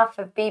second half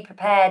of Be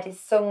Prepared is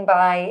sung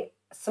by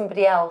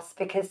somebody else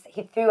because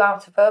he threw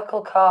out a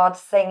vocal cord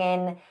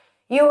singing,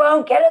 "You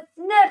won't get a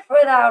sniff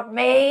without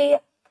me."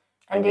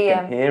 And you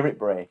can hear it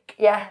break.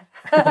 Yeah.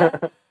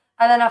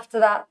 And then after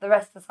that, the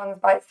rest of the song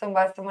is sung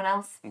by someone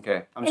else.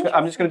 Okay. I'm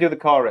just going to do the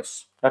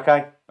chorus.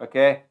 Okay.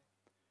 Okay.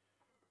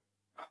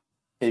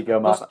 Here you go,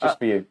 Mark. Just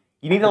for you.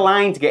 You need a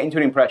line to get into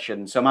an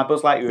impression. So my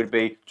Buzz Lightyear would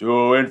be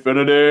to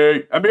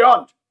infinity and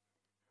beyond.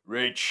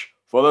 Reach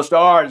for the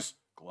stars.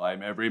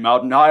 Climb every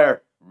mountain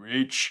higher.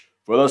 Reach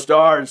for the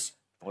stars.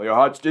 For your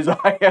heart's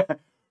desire.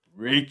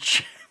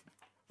 Reach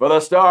for the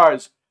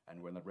stars.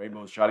 And when the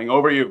rainbow's shining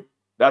over you,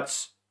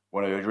 that's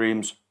one of your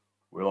dreams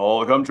will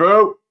all come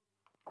true.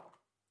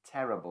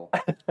 Terrible.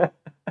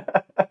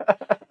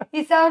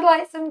 You sound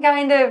like some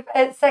kind of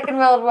Second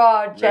World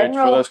War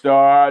general. Reach for the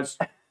stars.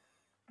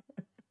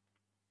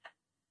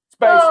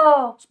 Space,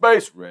 Oh.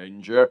 Space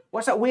Ranger.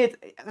 What's that weird?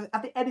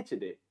 Have they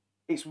edited it?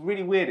 It's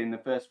really weird in the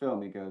first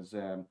film. He goes,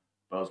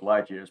 Buzz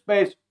Lightyear,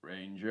 Space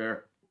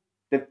Ranger.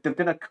 They've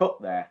done a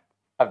cut there.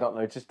 I've not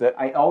noticed it.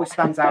 It always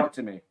stands out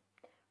to me.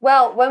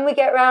 Well, when we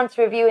get round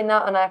to reviewing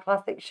that on our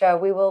classic show,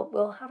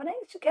 we'll have an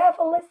extra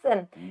careful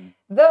listen.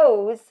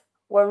 Those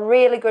were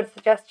really good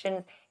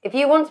suggestions. If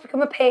you want to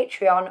become a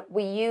Patreon,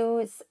 we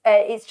use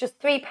it's just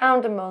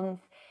 £3 a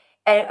month,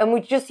 and we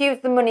just use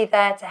the money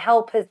there to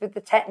help us with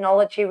the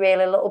technology,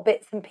 really, little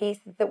bits and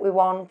pieces that we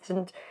want,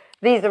 and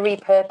these are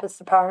repurposed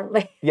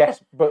apparently.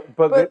 Yes, but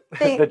But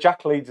the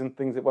jack leads and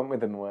things that went with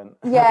them weren't.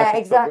 Yeah, So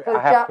exactly.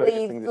 I have Jack purchased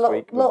leads, things this little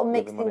week with the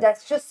mixing money.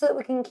 decks, just so that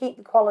we can keep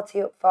the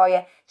quality up for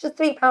you. Just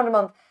 £3 a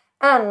month.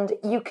 And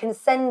you can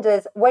send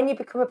us, when you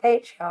become a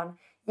Patreon,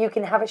 you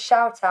can have a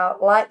shout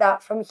out like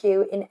that from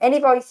Hugh in any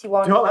voice you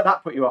want. Don't let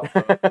that put you off.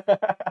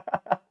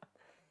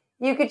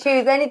 You could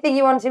choose anything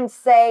you want him to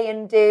say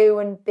and do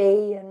and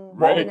be and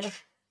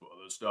Reach for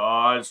the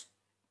stars.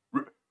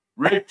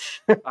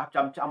 Rich. I'm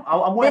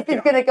This working.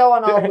 is going to go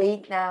on all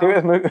week now. Do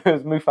it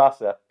as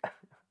Mufasa.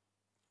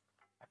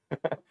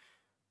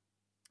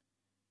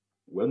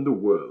 When the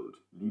world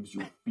leaves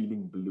you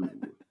feeling blue.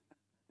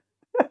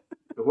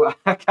 Well,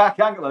 I can't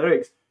get the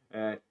lyrics.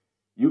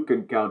 You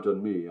can count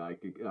on me. I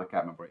can't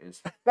remember what it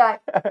is. Right.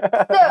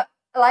 So,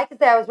 like I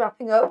said, I was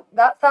wrapping up.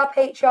 That's our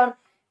Patreon.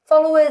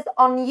 Follow us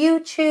on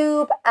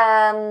YouTube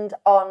and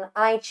on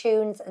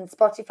iTunes and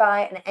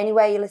Spotify and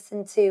anywhere you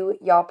listen to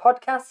your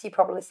podcasts. You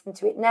probably listen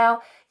to it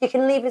now. You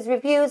can leave us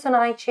reviews on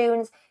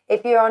iTunes.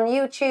 If you're on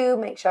YouTube,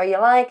 make sure you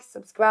like,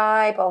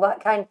 subscribe, all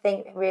that kind of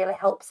thing. It really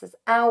helps us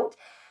out.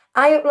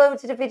 I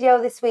uploaded a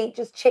video this week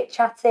just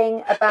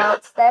chit-chatting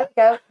about, there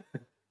we go,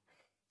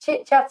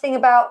 chit-chatting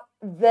about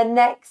the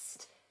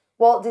next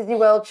Walt Disney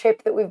World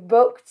trip that we've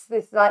booked.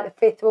 This is like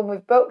the 5th one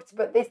we've booked,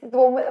 but this is the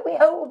one that we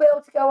hope we'll be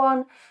able to go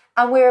on.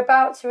 And we're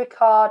about to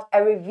record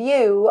a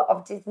review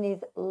of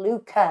Disney's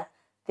Luca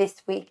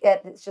this week.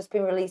 It's just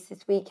been released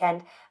this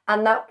weekend,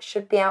 and that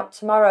should be out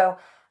tomorrow.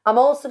 I'm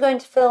also going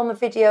to film a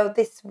video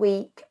this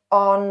week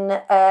on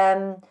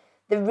the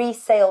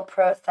resale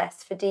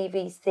process for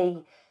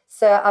DVC.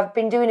 So I've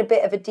been doing a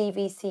bit of a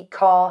DVC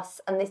course,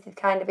 and this is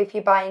kind of if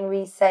you're buying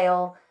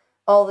resale,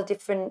 all the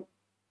different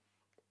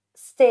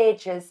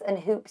stages and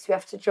hoops you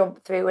have to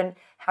jump through and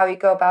how you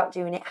go about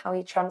doing it, how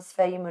you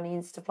transfer your money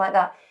and stuff like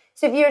that.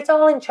 So if you're at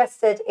all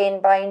interested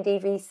in buying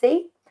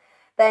DVC,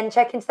 then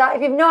check into that.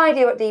 If you have no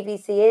idea what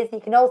DVC is,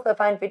 you can also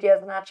find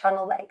videos on our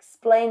channel that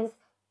explains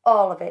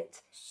all of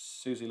it.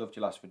 Susie loved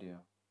your last video.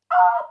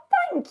 Oh,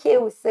 thank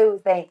you,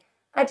 Susie.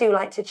 I do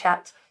like to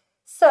chat.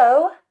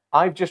 So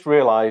I've just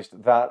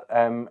realised that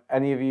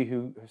any of you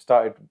who have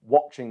started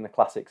watching the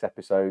classics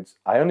episodes,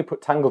 I only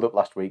put Tangled up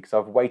last week, so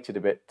I've waited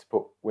a bit to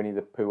put Winnie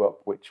the Pooh up,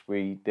 which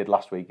we did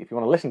last week. If you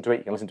want to listen to it,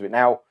 you can listen to it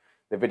now.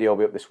 The video will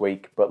be up this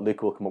week, but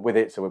Luke will come up with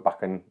it, so we're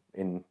back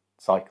in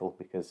cycle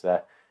because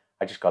I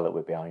just got a little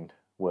bit behind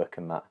work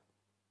and that.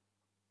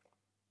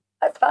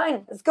 that's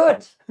fine. It's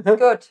good.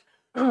 It's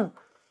good.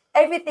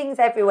 Everything's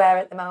everywhere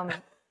at the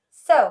moment.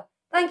 So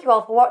thank you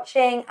all for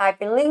watching. I've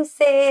been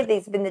Lucy.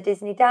 These have been the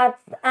Disney Dads,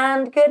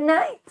 and good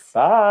night.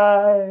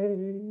 Bye.